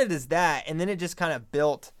it started as that, and then it just kind of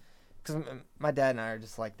built because my dad and I are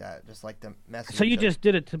just like that, just like the message. So you just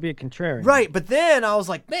did it to be a contrarian. Right, but then I was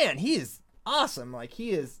like, man, he is awesome. Like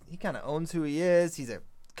he kind of owns who he is. He's a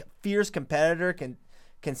fierce competitor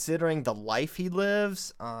considering the life he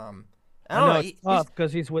lives. I don't know. It's tough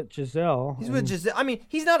because he's with Giselle. He's with Giselle. I mean,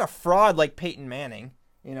 he's not a fraud like Peyton Manning,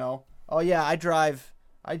 you know. Oh yeah, I drive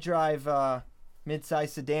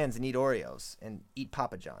mid-sized sedans and eat Oreos and eat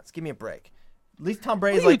Papa John's. Give me a break. At least Tom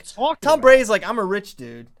Brady's like, I'm a rich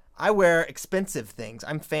dude. I wear expensive things.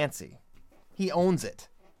 I'm fancy. He owns it.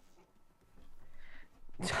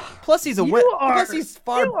 Plus, he's a win. Plus, he's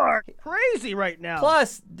far. You are crazy right now.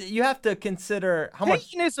 Plus, you have to consider how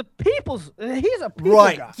much. Peyton is a people's. He's a people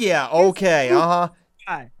right? guy. Yeah. Okay.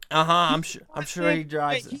 Guy. I'm sure he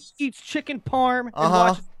drives. He eats chicken parm and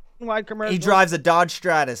watches wide commercials. He drives a Dodge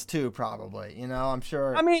Stratus too, probably. You know, I'm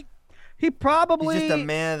sure. I mean, he probably. He's just a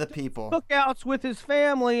man of the people. Cookouts with his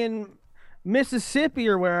family in Mississippi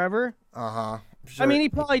or wherever. Sure. I mean, he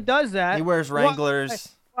probably does that. He wears Wranglers.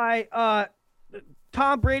 Why?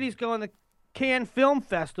 Tom Brady's going to Cannes Film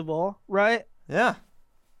Festival, right? Yeah.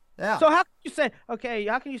 So how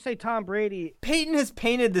can you say Tom Brady? Peyton has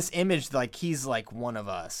painted this image like he's like one of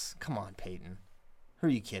us. Come on, Peyton. Who are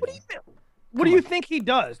you kidding? What do you think he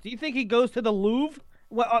does? Do you think he goes to the Louvre?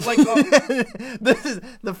 This is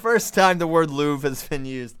the first time the word Louvre has been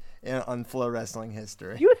used on Flow Wrestling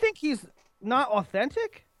history. You think he's not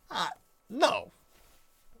authentic? No.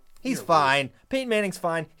 He's fine. Peyton Manning's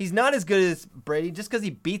fine. He's not as good as Brady just because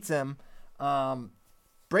he beats him.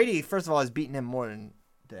 Brady, first of all, has beaten him more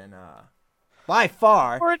than by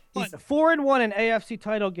far. 4-1 in AFC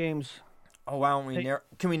title games. Oh, wow.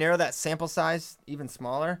 Can we narrow that sample size even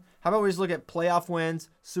smaller? How about we just look at playoff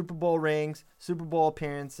wins, Super Bowl rings, Super Bowl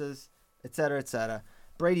appearances, et cetera, et cetera.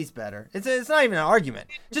 Brady's better. It's not even an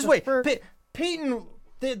argument. Just wait. Peyton,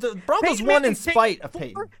 the Broncos won in spite of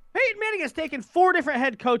Peyton. Peyton Manning has taken 4 different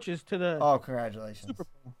head coaches to the congratulations. Super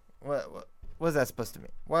Bowl. What is that supposed to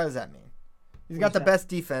mean? What does that mean? He's got the best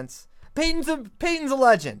defense. Peyton's a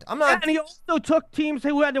legend. I'm not. Yeah, and he also took teams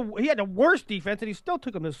who had the worst defense, and he still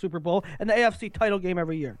took them to the Super Bowl and the AFC title game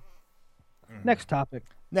every year. Next topic.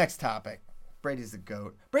 Brady's the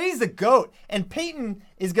GOAT. And Peyton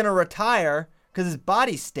is gonna retire because his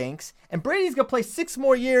body stinks. And Brady's gonna play 6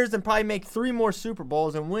 more years and probably make 3 more Super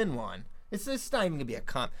Bowls and win one. It's not even gonna be a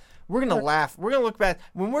comp. We're gonna laugh. We're gonna look back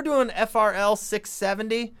when we're doing FRL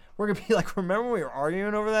 670. We're gonna be like, remember when we were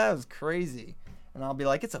arguing over that? It was crazy. And I'll be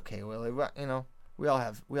like, it's okay, Willie. You know, we all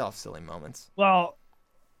have silly moments. Well,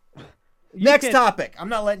 next topic. I'm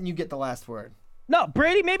not letting you get the last word. No,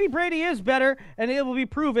 maybe Brady is better, and it will be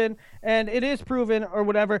proven, and it is proven, or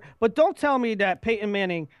whatever. But don't tell me that Peyton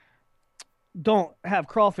Manning don't have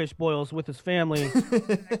crawfish boils with his family,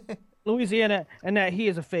 Louisiana, and that he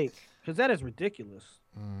is a fake, because that is ridiculous.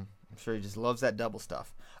 I'm sure he just loves that double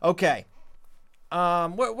stuff. Okay, where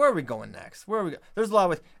are we going next? There's a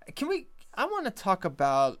lot I want to talk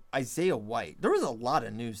about Isaiah White. There was a lot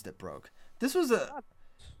of news that broke. This was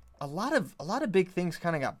a lot of big things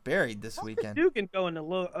kind of got buried this weekend. Dugan going to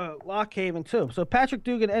Lock Haven too. So Patrick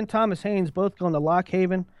Dugan and Thomas Haynes both going to Lock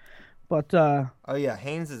Haven, but oh yeah,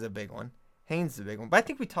 Haynes is a big one. But I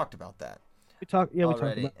think we talked about that. We talked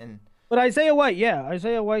already. About but Isaiah White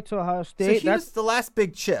to Ohio State. So he was the last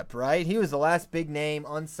big chip, right? He was the last big name,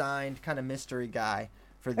 unsigned, kind of mystery guy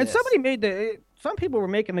for this. And some people were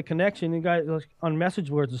making the connection. You guys on message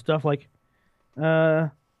boards and stuff like,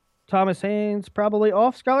 Thomas Haynes probably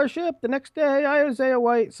off scholarship. The next day, Isaiah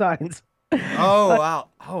White signs. Oh wow!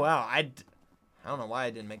 I don't know why I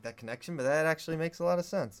didn't make that connection, but that actually makes a lot of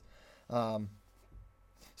sense.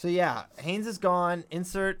 So yeah, Haynes is gone.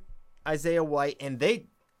 Insert Isaiah White, and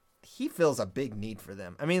he feels a big need for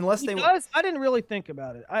them. I mean, unless they does. I didn't really think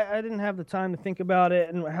about it. I didn't have the time to think about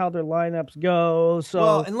it and how their lineups go. So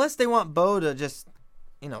well, unless they want Bo to just,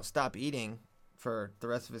 stop eating for the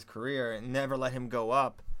rest of his career and never let him go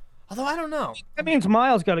up. Although I don't know. That means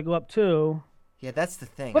Miles got to go up too. Yeah, that's the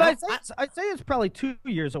thing. But I'd say it's probably 2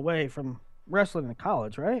 years away from wrestling in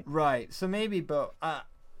college, right? Right. So maybe Bo.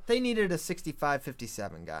 They needed a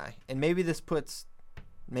 65-57 guy, and maybe this puts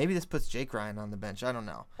Jake Ryan on the bench. I don't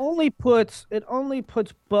know. It only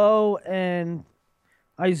puts Bo and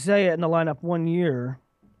Isaiah in the lineup 1 year.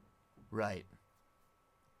 Right.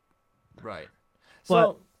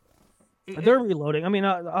 But they're reloading. I mean,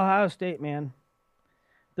 Ohio State, man,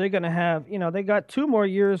 they're gonna have. They got 2 more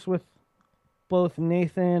years with both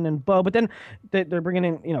Nathan and Bo, but then they're bringing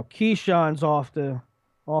in, Keyshawn's off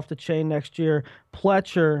the chain next year.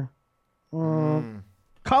 Pletcher,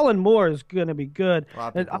 Colin Moore is going to be good.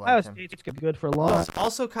 And Ohio State's going to be good for a long time.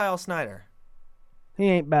 Also Kyle Snyder. He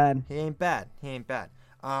ain't bad.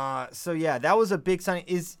 So yeah, that was a big signing.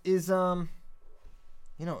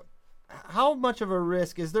 How much of a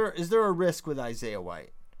risk is there? Is there a risk with Isaiah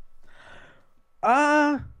White?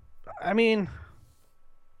 I mean,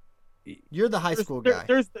 you're the high school guy.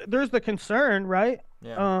 There's the concern, right?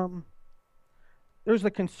 Yeah. There's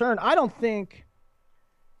the concern. I don't think.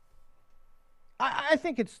 I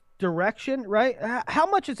think it's direction, right? How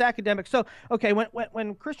much is academic? So, okay,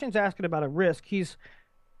 when Christian's asking about a risk,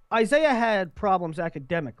 Isaiah had problems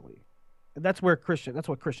academically. That's what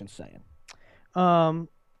Christian's saying.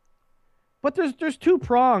 But there's two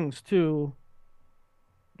prongs to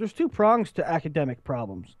academic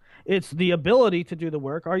problems. It's the ability to do the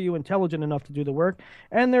work. Are you intelligent enough to do the work?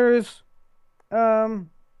 And there's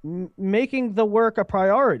making the work a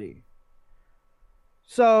priority.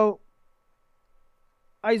 So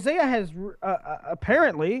Isaiah has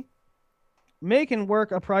apparently making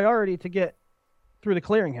work a priority to get through the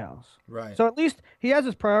clearinghouse. Right. So at least he has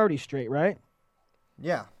his priorities straight, right?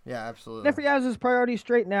 Yeah, absolutely. And if he has his priorities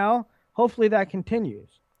straight now, hopefully that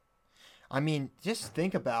continues. I mean, just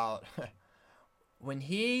think about when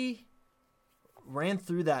he ran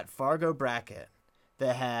through that Fargo bracket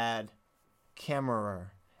that had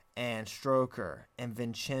Kemmerer and Stroker and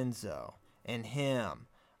Vincenzo and him.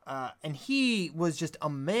 And he was just a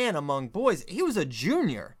man among boys. He was a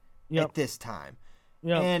junior at this time.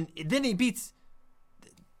 Yep. And then he beat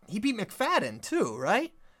McFadden too,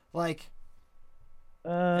 right? Like,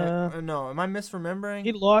 no, am I misremembering?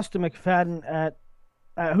 He lost to McFadden at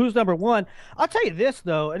who's number one. I'll tell you this,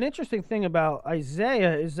 though. An interesting thing about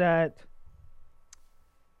Isaiah is that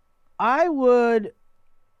I would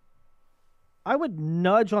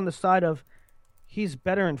nudge on the side of he's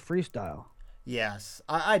better in freestyle. Yes,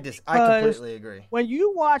 I completely agree. When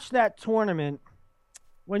you watch that tournament,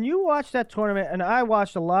 and I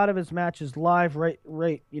watched a lot of his matches live, right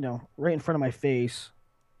in front of my face,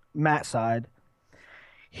 Matt side.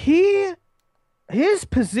 His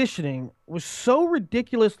positioning was so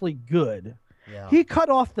ridiculously good. Yeah. He cut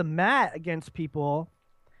off the mat against people,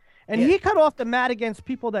 and he cut off the mat against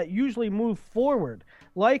people that usually move forward,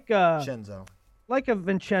 like Vincenzo, like a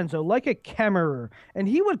Kemmerer, and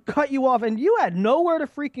he would cut you off, and you had nowhere to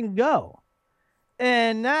freaking go.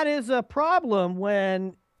 And that is a problem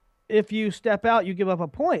when, if you step out, you give up a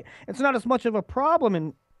point. It's not as much of a problem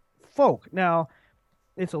in folk. Now,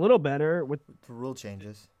 it's a little better with the rule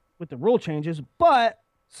changes. But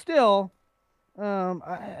still,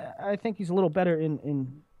 I think he's a little better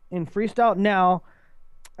in freestyle. Now,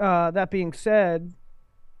 that being said,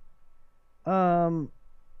 I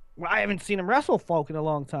haven't seen him wrestle folk in a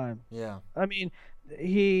long time. Yeah. I mean,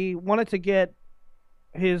 he wanted to get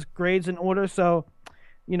his grades in order, so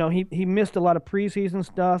he missed a lot of preseason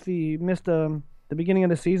stuff. He missed the beginning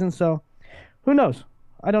of the season, so who knows?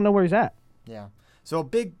 I don't know where he's at. Yeah. So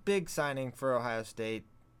big signing for Ohio State.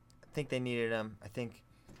 I think they needed him. I think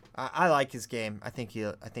I like his game. I think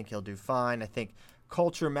he'll do fine. I think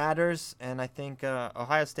culture matters, and I think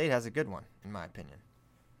Ohio State has a good one, in my opinion.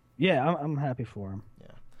 Yeah, I'm happy for him. Yeah.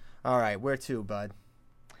 All right, where to, bud?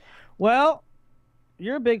 Well,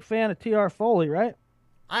 you're a big fan of T.R. Foley, right?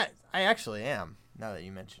 I actually am. Now that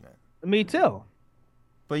you mention it. Me too.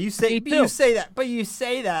 But you say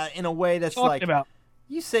that in a way that's like about.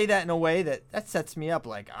 You say that in a way that sets me up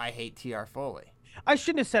like I hate T.R. Foley. I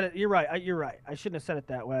shouldn't have said it. You're right. I shouldn't have said it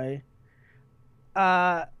that way.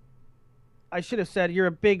 I should have said you're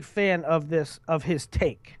a big fan of his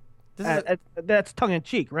take. That's tongue in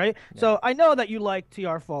cheek, right? Yeah. So I know that you like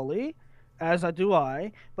T.R. Foley, as do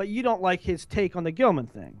I, but you don't like his take on the Gilman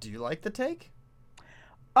thing. Do you like the take?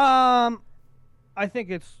 I think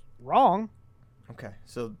it's wrong. Okay,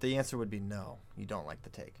 so the answer would be no. You don't like the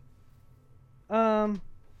take.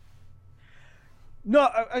 No,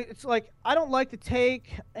 it's like I don't like the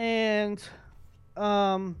take, and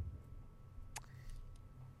but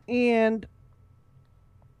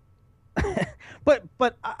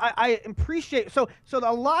I appreciate so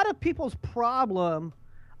a lot of people's problem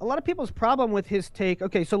with his take.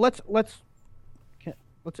 Okay, so let's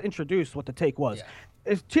introduce what the take was. Yeah.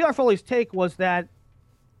 T.R. Foley's take was that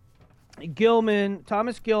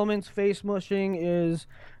Thomas Gilman's face mushing is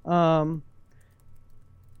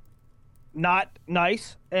not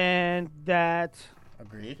nice, and that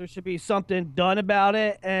agreed there should be something done about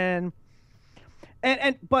it, and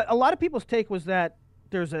but a lot of people's take was that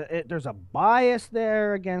there's a bias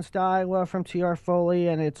there against Iowa from TR Foley,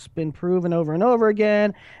 and it's been proven over and over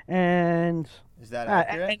again. And is that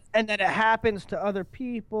accurate? And that it happens to other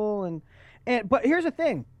people, and but here's the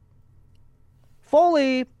thing.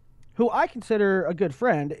 Foley, who I consider a good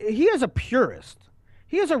friend, he is a purist.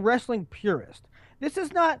 He is a wrestling purist. This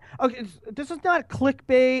is not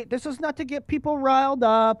clickbait. This is not to get people riled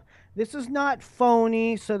up. This is not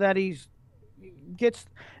phony so that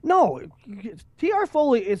no. TR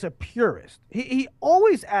Foley is a purist. He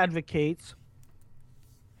always advocates.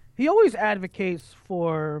 He always advocates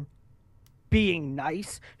for being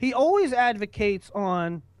nice. He always advocates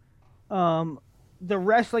on the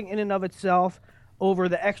wrestling in and of itself over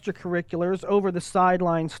the extracurriculars, over the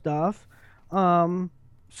sideline stuff.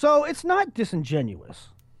 So it's not disingenuous.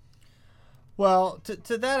 Well,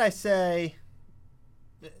 to that I say,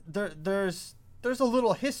 there's a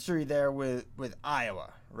little history there with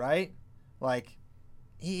Iowa, right? Like,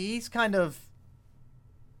 he's kind of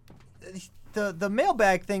the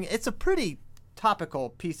mailbag thing. It's a pretty topical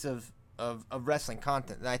piece of wrestling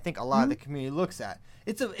content that I think a lot of the community looks at.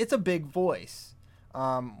 It's a big voice,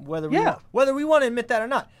 whether we want to admit that or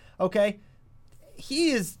not. Okay,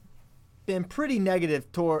 he has been pretty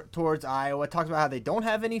negative towards Iowa. Talks about how they don't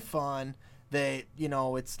have any fun. They,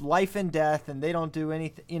 it's life and death, and they don't do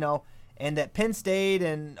anything. And that Penn State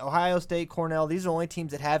and Ohio State, Cornell, these are the only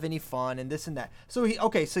teams that have any fun, and this and that. So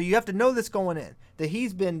so you have to know this going in, that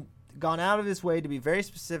he's gone out of his way to be very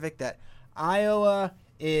specific that Iowa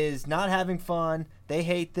is not having fun. They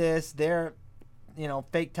hate this. They're,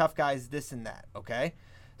 fake tough guys, this and that. Okay.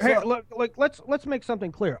 So, hey, look, let's make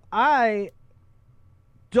something clear. I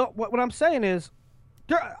don't. What I'm saying is,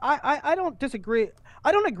 I don't disagree.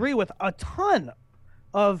 I don't agree with a ton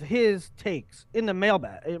of his takes in the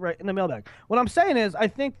mailbag. Right in the mailbag. What I'm saying is, I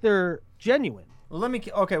think they're genuine. Well, let me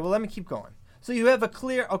keep going. So you have a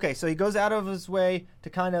clear. Okay, so he goes out of his way to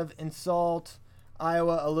kind of insult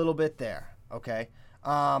Iowa a little bit there. Okay.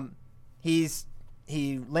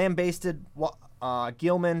 He lambasted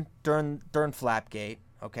Gilman during Flapgate.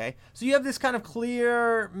 Okay, so you have this kind of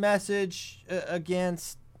clear message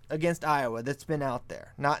against Iowa that's been out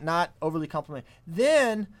there, not overly complimentary.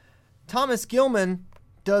 Then Thomas Gilman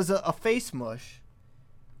does a face mush,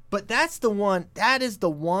 but that is the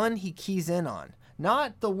one he keys in on,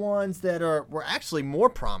 not the ones that were actually more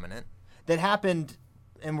prominent, that happened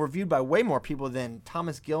and were viewed by way more people than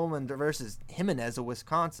Thomas Gilman versus Jimenez of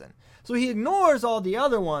Wisconsin. So he ignores all the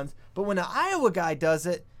other ones, but when an Iowa guy does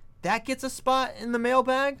it, that gets a spot in the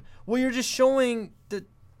mailbag. Well, you're just showing that.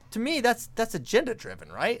 To me, that's agenda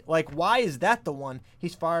driven, right? Like, why is that the one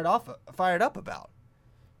he's fired up about?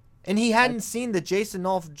 And he hadn't seen the Jason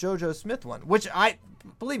Nolf, JoJo Smith one, which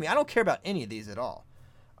believe me, I don't care about any of these at all.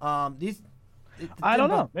 I don't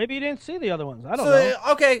know. Maybe you didn't see the other ones. I don't know.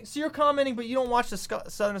 Okay, so you're commenting, but you don't watch the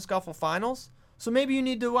Southern Scuffle finals, so maybe you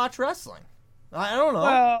need to watch wrestling. I don't know.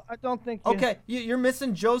 Well, I don't think. Okay, you're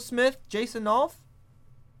missing Joe Smith, Jason Nolf.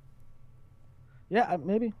 Yeah,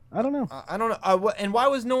 maybe. I don't know. I don't know. And why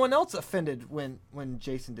was no one else offended when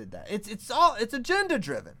Jason did that? It's agenda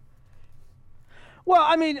driven. Well,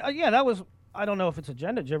 I mean, that was. I don't know if it's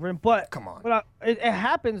agenda driven, but come on, but it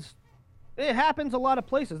happens. It happens a lot of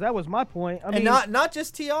places. That was my point. I mean, not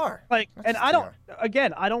just TR. Like, and I don't.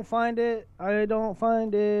 Again, I don't find it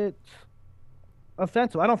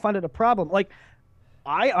offensive. I don't find it a problem. Like,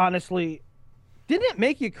 I honestly didn't it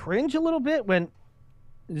make you cringe a little bit when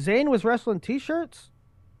Zayn was wrestling T-shirts?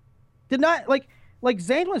 Did not like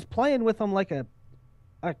Zayn was playing with him like a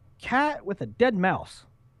cat with a dead mouse.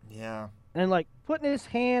 Yeah. And like putting his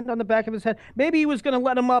hand on the back of his head. Maybe he was gonna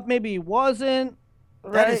let him up. Maybe he wasn't.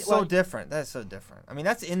 Right? That is so different. That is so different. I mean,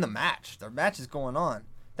 that's in the match. The match is going on.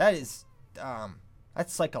 That is,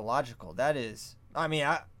 that's psychological. That is. I mean,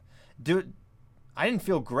 I didn't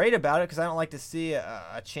feel great about it because I don't like to see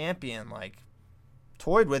a champion like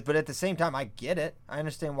toyed with, but at the same time, I get it. I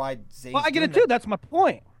understand why Zayn's I get it too. That's my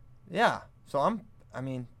point. Yeah. So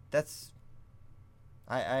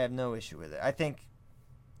I have no issue with it. I think,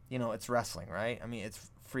 it's wrestling, right? I mean, it's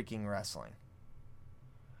freaking wrestling.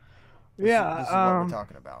 This is what we're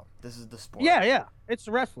talking about. This is the sport. Yeah. It's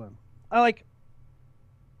wrestling. I like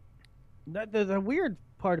the weird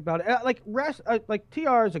part about it. Like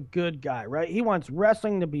TR is a good guy, right? He wants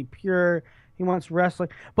wrestling to be pure. He wants wrestling,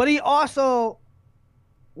 but he also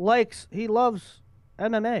loves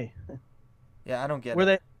MMA. Yeah, I don't get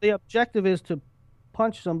where the objective is to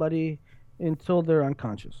punch somebody until they're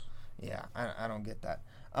unconscious. Yeah, I don't get that.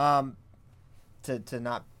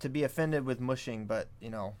 To be offended with mushing, but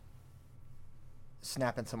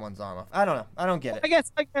snapping someone's arm off. I don't know. I don't get it.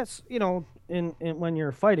 I guess you know, in when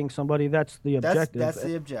you're fighting somebody, that's the objective. That's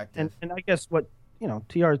the objective. And I guess what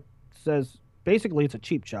TR says basically it's a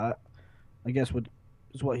cheap shot. I guess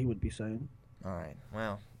is what he would be saying. All right.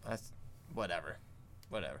 Well, that's whatever.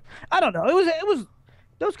 I don't know. It was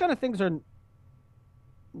those kind of things are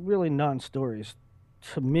really non-stories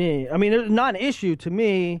to me. I mean, it's not an issue to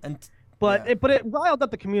me, but it riled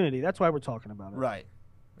up the community. That's why we're talking about it. Right.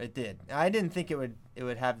 It did. I didn't think it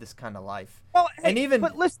would have this kind of life. Well, and even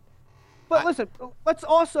but listen, let's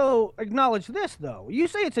also acknowledge this though. You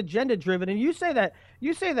say it's agenda driven, and you say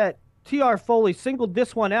that TR Foley singled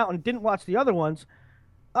this one out and didn't watch the other ones.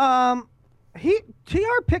 TR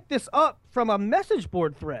picked this up from a message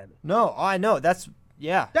board thread. No, I know. That's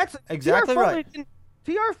exactly right.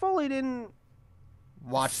 TR Foley didn't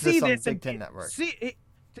watch this on Big Ten Network. He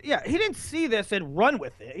didn't see this and run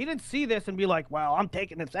with it. He didn't see this and be like, "Wow, I'm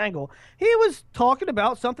taking this angle." He was talking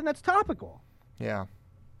about something that's topical. Yeah.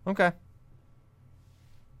 Okay.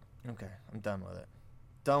 I'm done with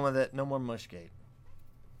it. No more Mushgate.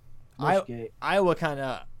 Iowa kind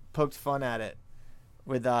of poked fun at it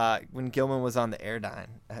with when Gilman was on the Airdyne,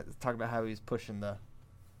 talking about how he was pushing the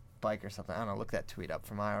bike or something. I don't know. Look that tweet up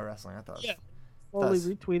from Iowa Wrestling. I thought. Foley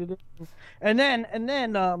retweeted it, and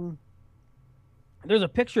then there's a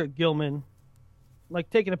picture of Gilman, like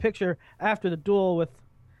taking a picture after the duel with,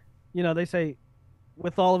 they say,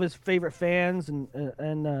 with all of his favorite fans and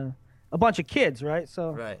a bunch of kids, right?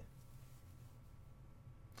 So right.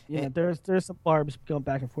 Yeah, there's some barbs going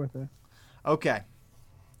back and forth there. Okay,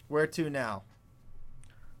 where to now?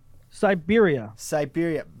 Siberia.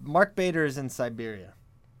 Mark Bader is in Siberia,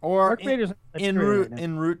 or en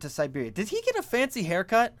route to Siberia. Did he get a fancy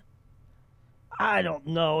haircut? I don't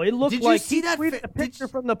know. It looked like he tweeted a picture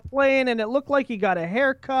from the plane, and it looked like he got a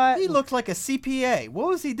haircut. He looked like a CPA. What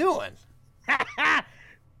was he doing?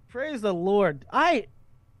 Praise the Lord.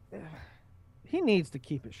 He needs to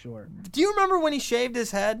keep it short. Do you remember when he shaved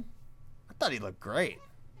his head? I thought he looked great.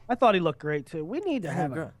 I thought he looked great too. We need to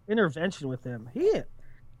have an intervention with him.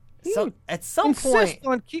 At some insists point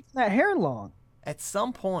on keeping that hair long. At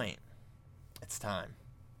some point, it's time.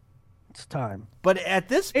 It's time. But at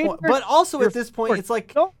this point, at this point, it's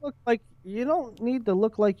like you don't need to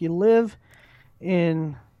look like you live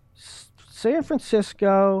in San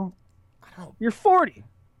Francisco. You're 40.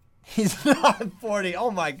 He's not 40.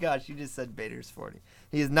 Oh my gosh, you just said Bader's 40.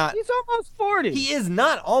 He is not. He's almost 40. He is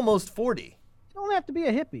not almost 40. You don't have to be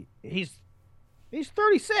a hippie. He's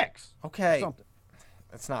 36. Okay. Something.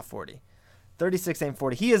 That's not 40. 36 ain't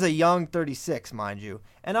 40. He is a young 36, mind you.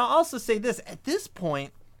 And I'll also say this. At this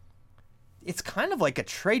point, it's kind of like a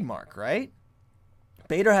trademark, right?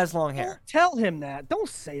 Bader has long hair. Don't tell him that. Don't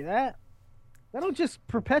say that. That'll just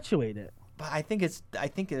perpetuate it. But I think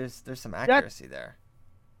there's some accuracy there.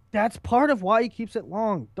 That's part of why he keeps it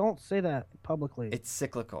long. Don't say that publicly. It's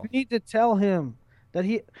cyclical. You need to tell him that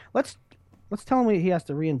let's tell him he has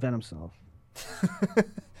to reinvent himself.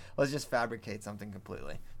 Let's just fabricate something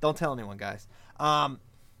completely. Don't tell anyone, guys.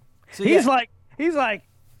 He's like,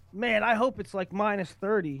 man, I hope it's like minus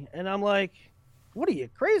 30. And I'm like, what are you,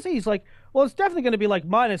 crazy? He's like, well, it's definitely going to be like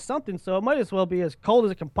minus something, so it might as well be as cold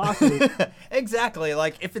as it can possibly be. Exactly.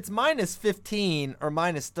 Like, if it's minus 15 or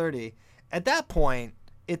minus 30, at that point,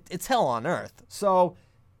 it's hell on earth. So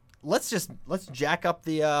let's jack up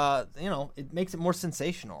the, it makes it more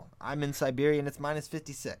sensational. I'm in Siberia and it's minus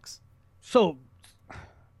 56. So,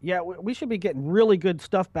 yeah, we should be getting really good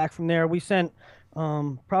stuff back from there. We sent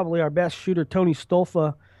probably our best shooter, Tony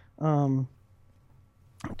Stolfa,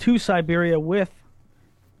 to Siberia with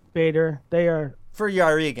Bader. They are for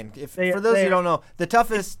Yarrigan. For those who don't know, the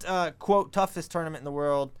toughest quote toughest tournament in the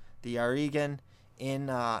world, the Yarrigan in.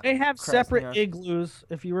 They have separate igloos,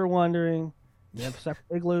 if you were wondering. They have separate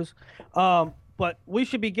igloos, but we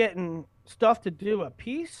should be getting stuff to do a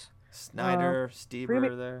piece. Snyder,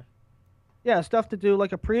 Stever there. Yeah, stuff to do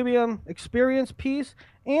like a premium experience piece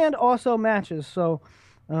and also matches. So,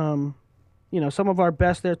 some of our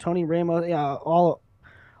best there, Tony Ramos, yeah, a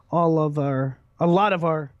lot of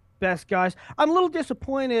our best guys. I'm a little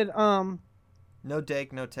disappointed. No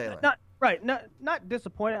Dake, no Taylor. Not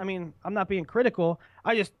disappointed. I mean, I'm not being critical.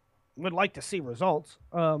 I just would like to see results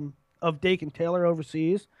of Dake and Taylor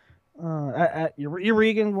overseas at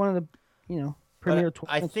Eureka, one of the premier tournaments.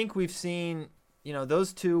 I think we've seen.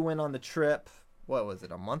 Those two went on the trip, what was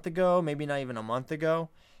it, a month ago? Maybe not even a month ago.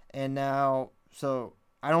 And now, so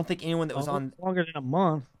I don't think anyone that was on... Longer than a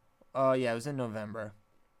month. Yeah, it was in November.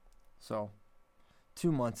 So,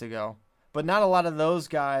 2 months ago. But not a lot of those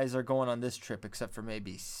guys are going on this trip except for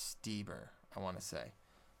maybe Steber, I want to say.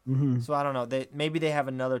 Mm-hmm. So I don't know. Maybe they have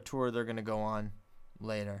another tour they're going to go on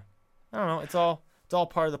later. I don't know. It's all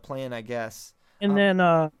part of the plan, I guess. And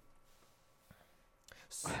then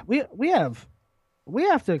we have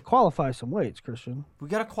to qualify some weights, Christian. We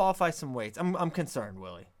got to qualify some weights. I'm concerned,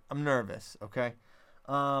 Willie. I'm nervous. Okay.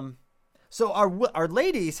 So our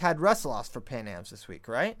ladies had wrestle-offs for Pan Ams this week,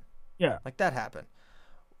 right? Yeah. Like that happened.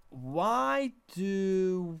 Why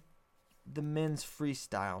do the men's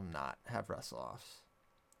freestyle not have wrestle-offs?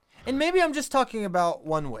 And maybe I'm just talking about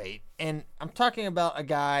one weight, and I'm talking about a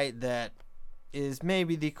guy that is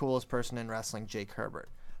maybe the coolest person in wrestling, Jake Herbert.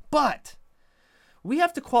 But we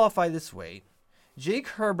have to qualify this weight. Jake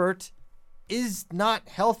Herbert is not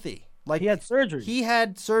healthy. Like he had surgery. He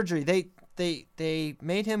had surgery. They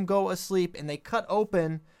made him go asleep, and they cut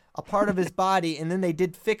open a part of his body, and then they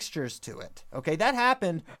did fixtures to it. Okay, that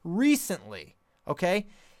happened recently. Okay,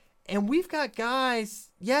 and we've got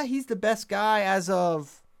guys. Yeah, he's the best guy as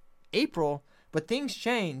of April, but things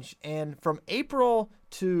change, and from April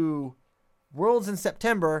to Worlds in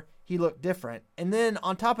September, he looked different. And then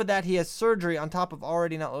on top of that, he has surgery on top of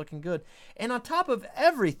already not looking good. And on top of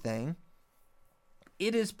everything,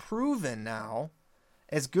 it is proven now,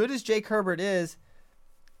 as good as Jake Herbert is,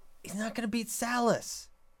 he's not going to beat Salas.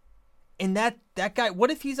 And that guy,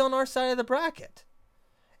 what if he's on our side of the bracket?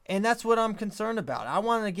 And that's what I'm concerned about. I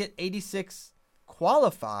want to get 86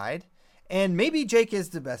 qualified, and maybe Jake is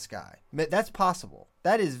the best guy. That's possible.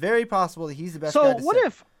 That is very possible that he's the best guy. So what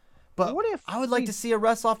if I would like to see a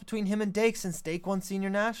wrestle-off between him and Dake since Dake won Senior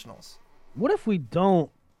Nationals. What if we don't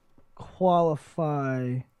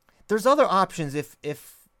qualify? There's other options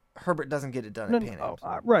if Herbert doesn't get it done at Pan Ams.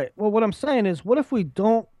 Right. Well, what I'm saying is, what if we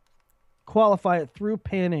don't qualify it through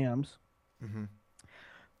Pan Ams? Mm-hmm.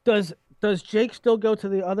 Does Jake still go to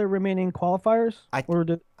the other remaining qualifiers?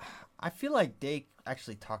 I feel like Dake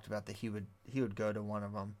actually talked about that he would go to one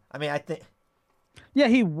of them. I mean, I think. Yeah,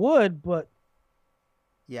 he would, but.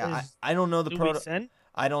 Yeah, I don't know the protocol.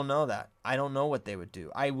 I don't know that. I don't know what they would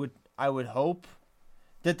do. I would hope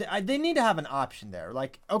that they need to have an option there.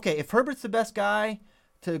 Like, okay, if Herbert's the best guy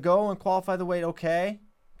to go and qualify the weight, okay,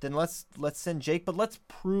 then let's send Jake, but let's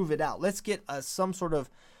prove it out. Let's get some sort of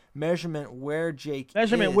measurement where Jake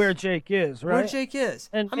is. Where Jake is, right? Where Jake is.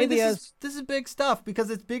 And I mean, this is big stuff because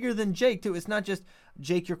it's bigger than Jake, too. It's not just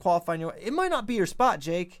Jake, you're qualifying. It might not be your spot,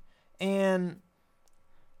 Jake, and...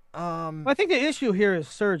 I think the issue here is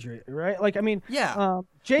surgery, right? Like, I mean, yeah,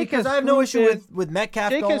 Jake because I have no issue with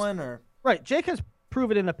Metcalf going or right. Jake has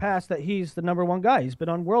proven in the past that he's the number one guy. He's been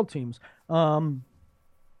on world teams. He's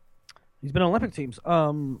been on Olympic teams.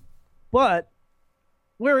 But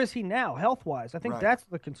where is he now, health wise? I think that's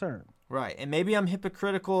the concern. Right, and maybe I'm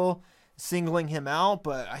hypocritical singling him out,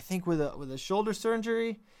 but I think with a shoulder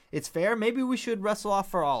surgery, it's fair. Maybe we should wrestle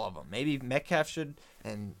off for all of them. Maybe Metcalf should,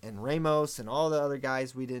 and Ramos and all the other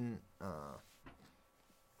guys we didn't,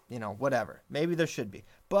 whatever. Maybe there should be.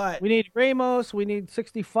 But we need Ramos. We need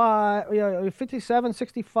 65, 57,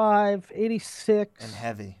 65, 86. And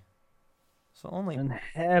heavy. And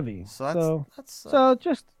heavy. So that's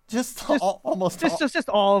just almost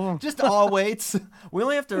all of them. Just all weights. We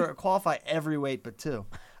only have to qualify every weight but two.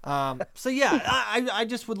 So yeah, I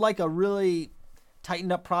just would like a really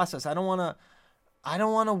tightened up process. I don't want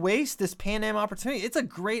to waste this Pan Am opportunity. It's a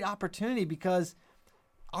great opportunity because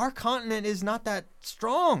our continent is not that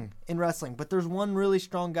strong in wrestling, but there's one really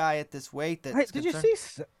strong guy at this weight. Did you see?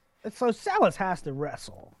 So Salas has to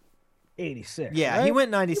wrestle 86. Yeah, right? He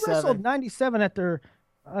went 97. He wrestled 97 at their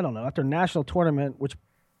national tournament, which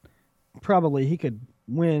probably he could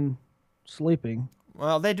win sleeping.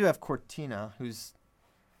 Well, they do have Cortina, who's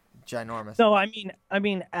ginormous. No, I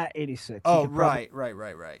mean at 86. Oh, right.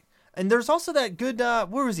 And there's also that good,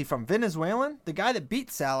 where was he from? Venezuelan? The guy that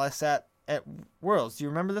beat Salas at Worlds. Do you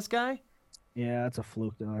remember this guy? Yeah, that's a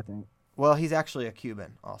fluke, though, I think. Well, he's actually a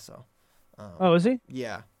Cuban also. Oh, is he?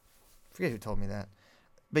 Yeah. I forget who told me that.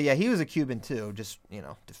 But yeah, he was a Cuban too, just,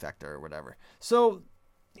 defector or whatever. So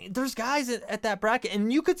there's guys at that bracket.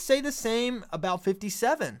 And you could say the same about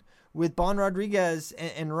 57 with Bon Rodriguez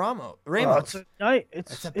and Ramos. It's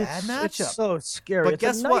a bad matchup. It's so scary. But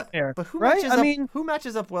guess what? But who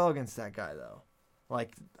matches up well against that guy, though?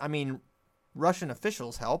 Like, I mean, Russian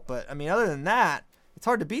officials help, but, I mean, other than that, it's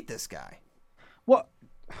hard to beat this guy. Well,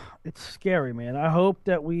 it's scary, man. I hope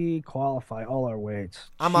that we qualify all our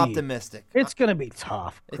weights. I'm optimistic. It's going to be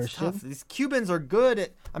tough, Christian. It's tough. These Cubans are good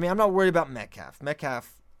at... I mean, I'm not worried about Metcalf.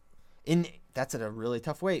 That's at a really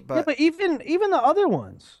tough weight, but... Yeah, but even the other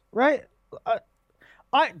ones, right?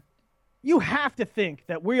 You have to think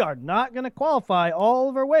that we are not going to qualify all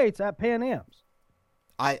of our weights at Pan Ams.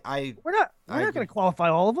 We're not going to qualify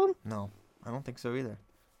all of them. No, I don't think so either.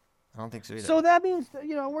 So that means that,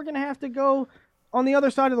 we're going to have to go on the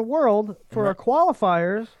other side of the world for our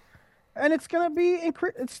qualifiers, and it's gonna be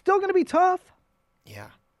it's still gonna be tough. Yeah,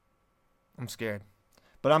 I'm scared,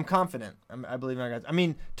 but I'm confident. I believe in our guys. I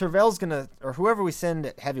mean, Tervel's gonna, or whoever we send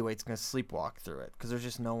at heavyweight's gonna sleepwalk through it because there's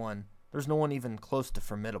just no one. There's no one even close to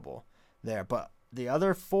formidable there. But the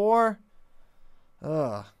other 4,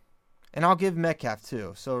 and I'll give Metcalf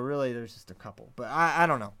too. So really, there's just a couple. But I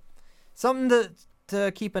don't know. Something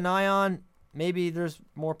to keep an eye on. Maybe there's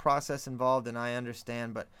more process involved than I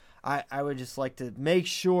understand, but I would just like to make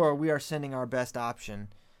sure we are sending our best option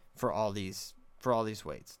for all these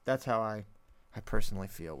weights. That's how I personally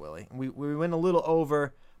feel, Willie. We went a little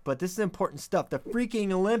over, but this is important stuff. The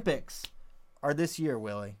freaking Olympics are this year,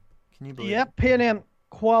 Willie. Can you believe it? Yep, Pan Am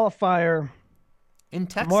qualifier in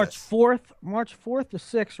Texas. March 4th to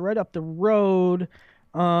 6th, right up the road.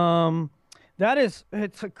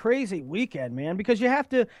 It's a crazy weekend, man, because you have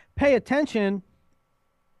to pay attention.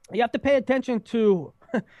 You have to pay attention to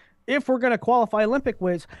if we're going to qualify Olympic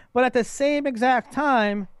weights, but at the same exact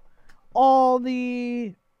time, all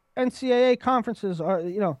the NCAA conferences are,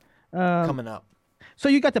 coming up. So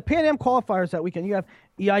you got the Pan Am qualifiers that weekend. You have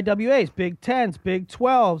EIWAs, Big 10s, Big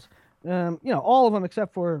 12s, all of them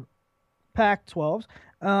except for Pac-12s.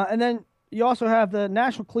 And then you also have the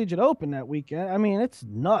National Collegiate Open that weekend. I mean, it's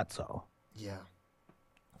nuts. Yeah.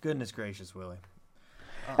 Goodness gracious, Willie.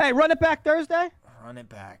 Hey, run it back Thursday? Run it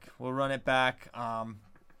back. We'll run it back.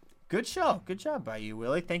 Good show. Good job by you,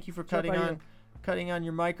 Willie. Thank you for cutting on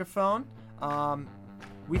your microphone.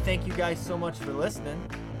 We thank you guys so much for listening.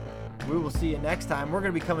 We will see you next time. We're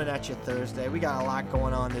going to be coming at you Thursday. We got a lot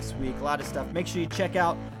going on this week, a lot of stuff. Make sure you check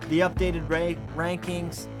out the updated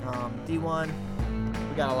rankings, D1.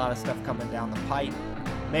 We got a lot of stuff coming down the pipe.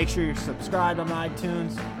 Make sure you're subscribed on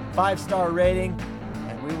iTunes, 5-star rating,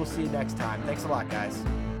 and we will see you next time. Thanks a lot, guys.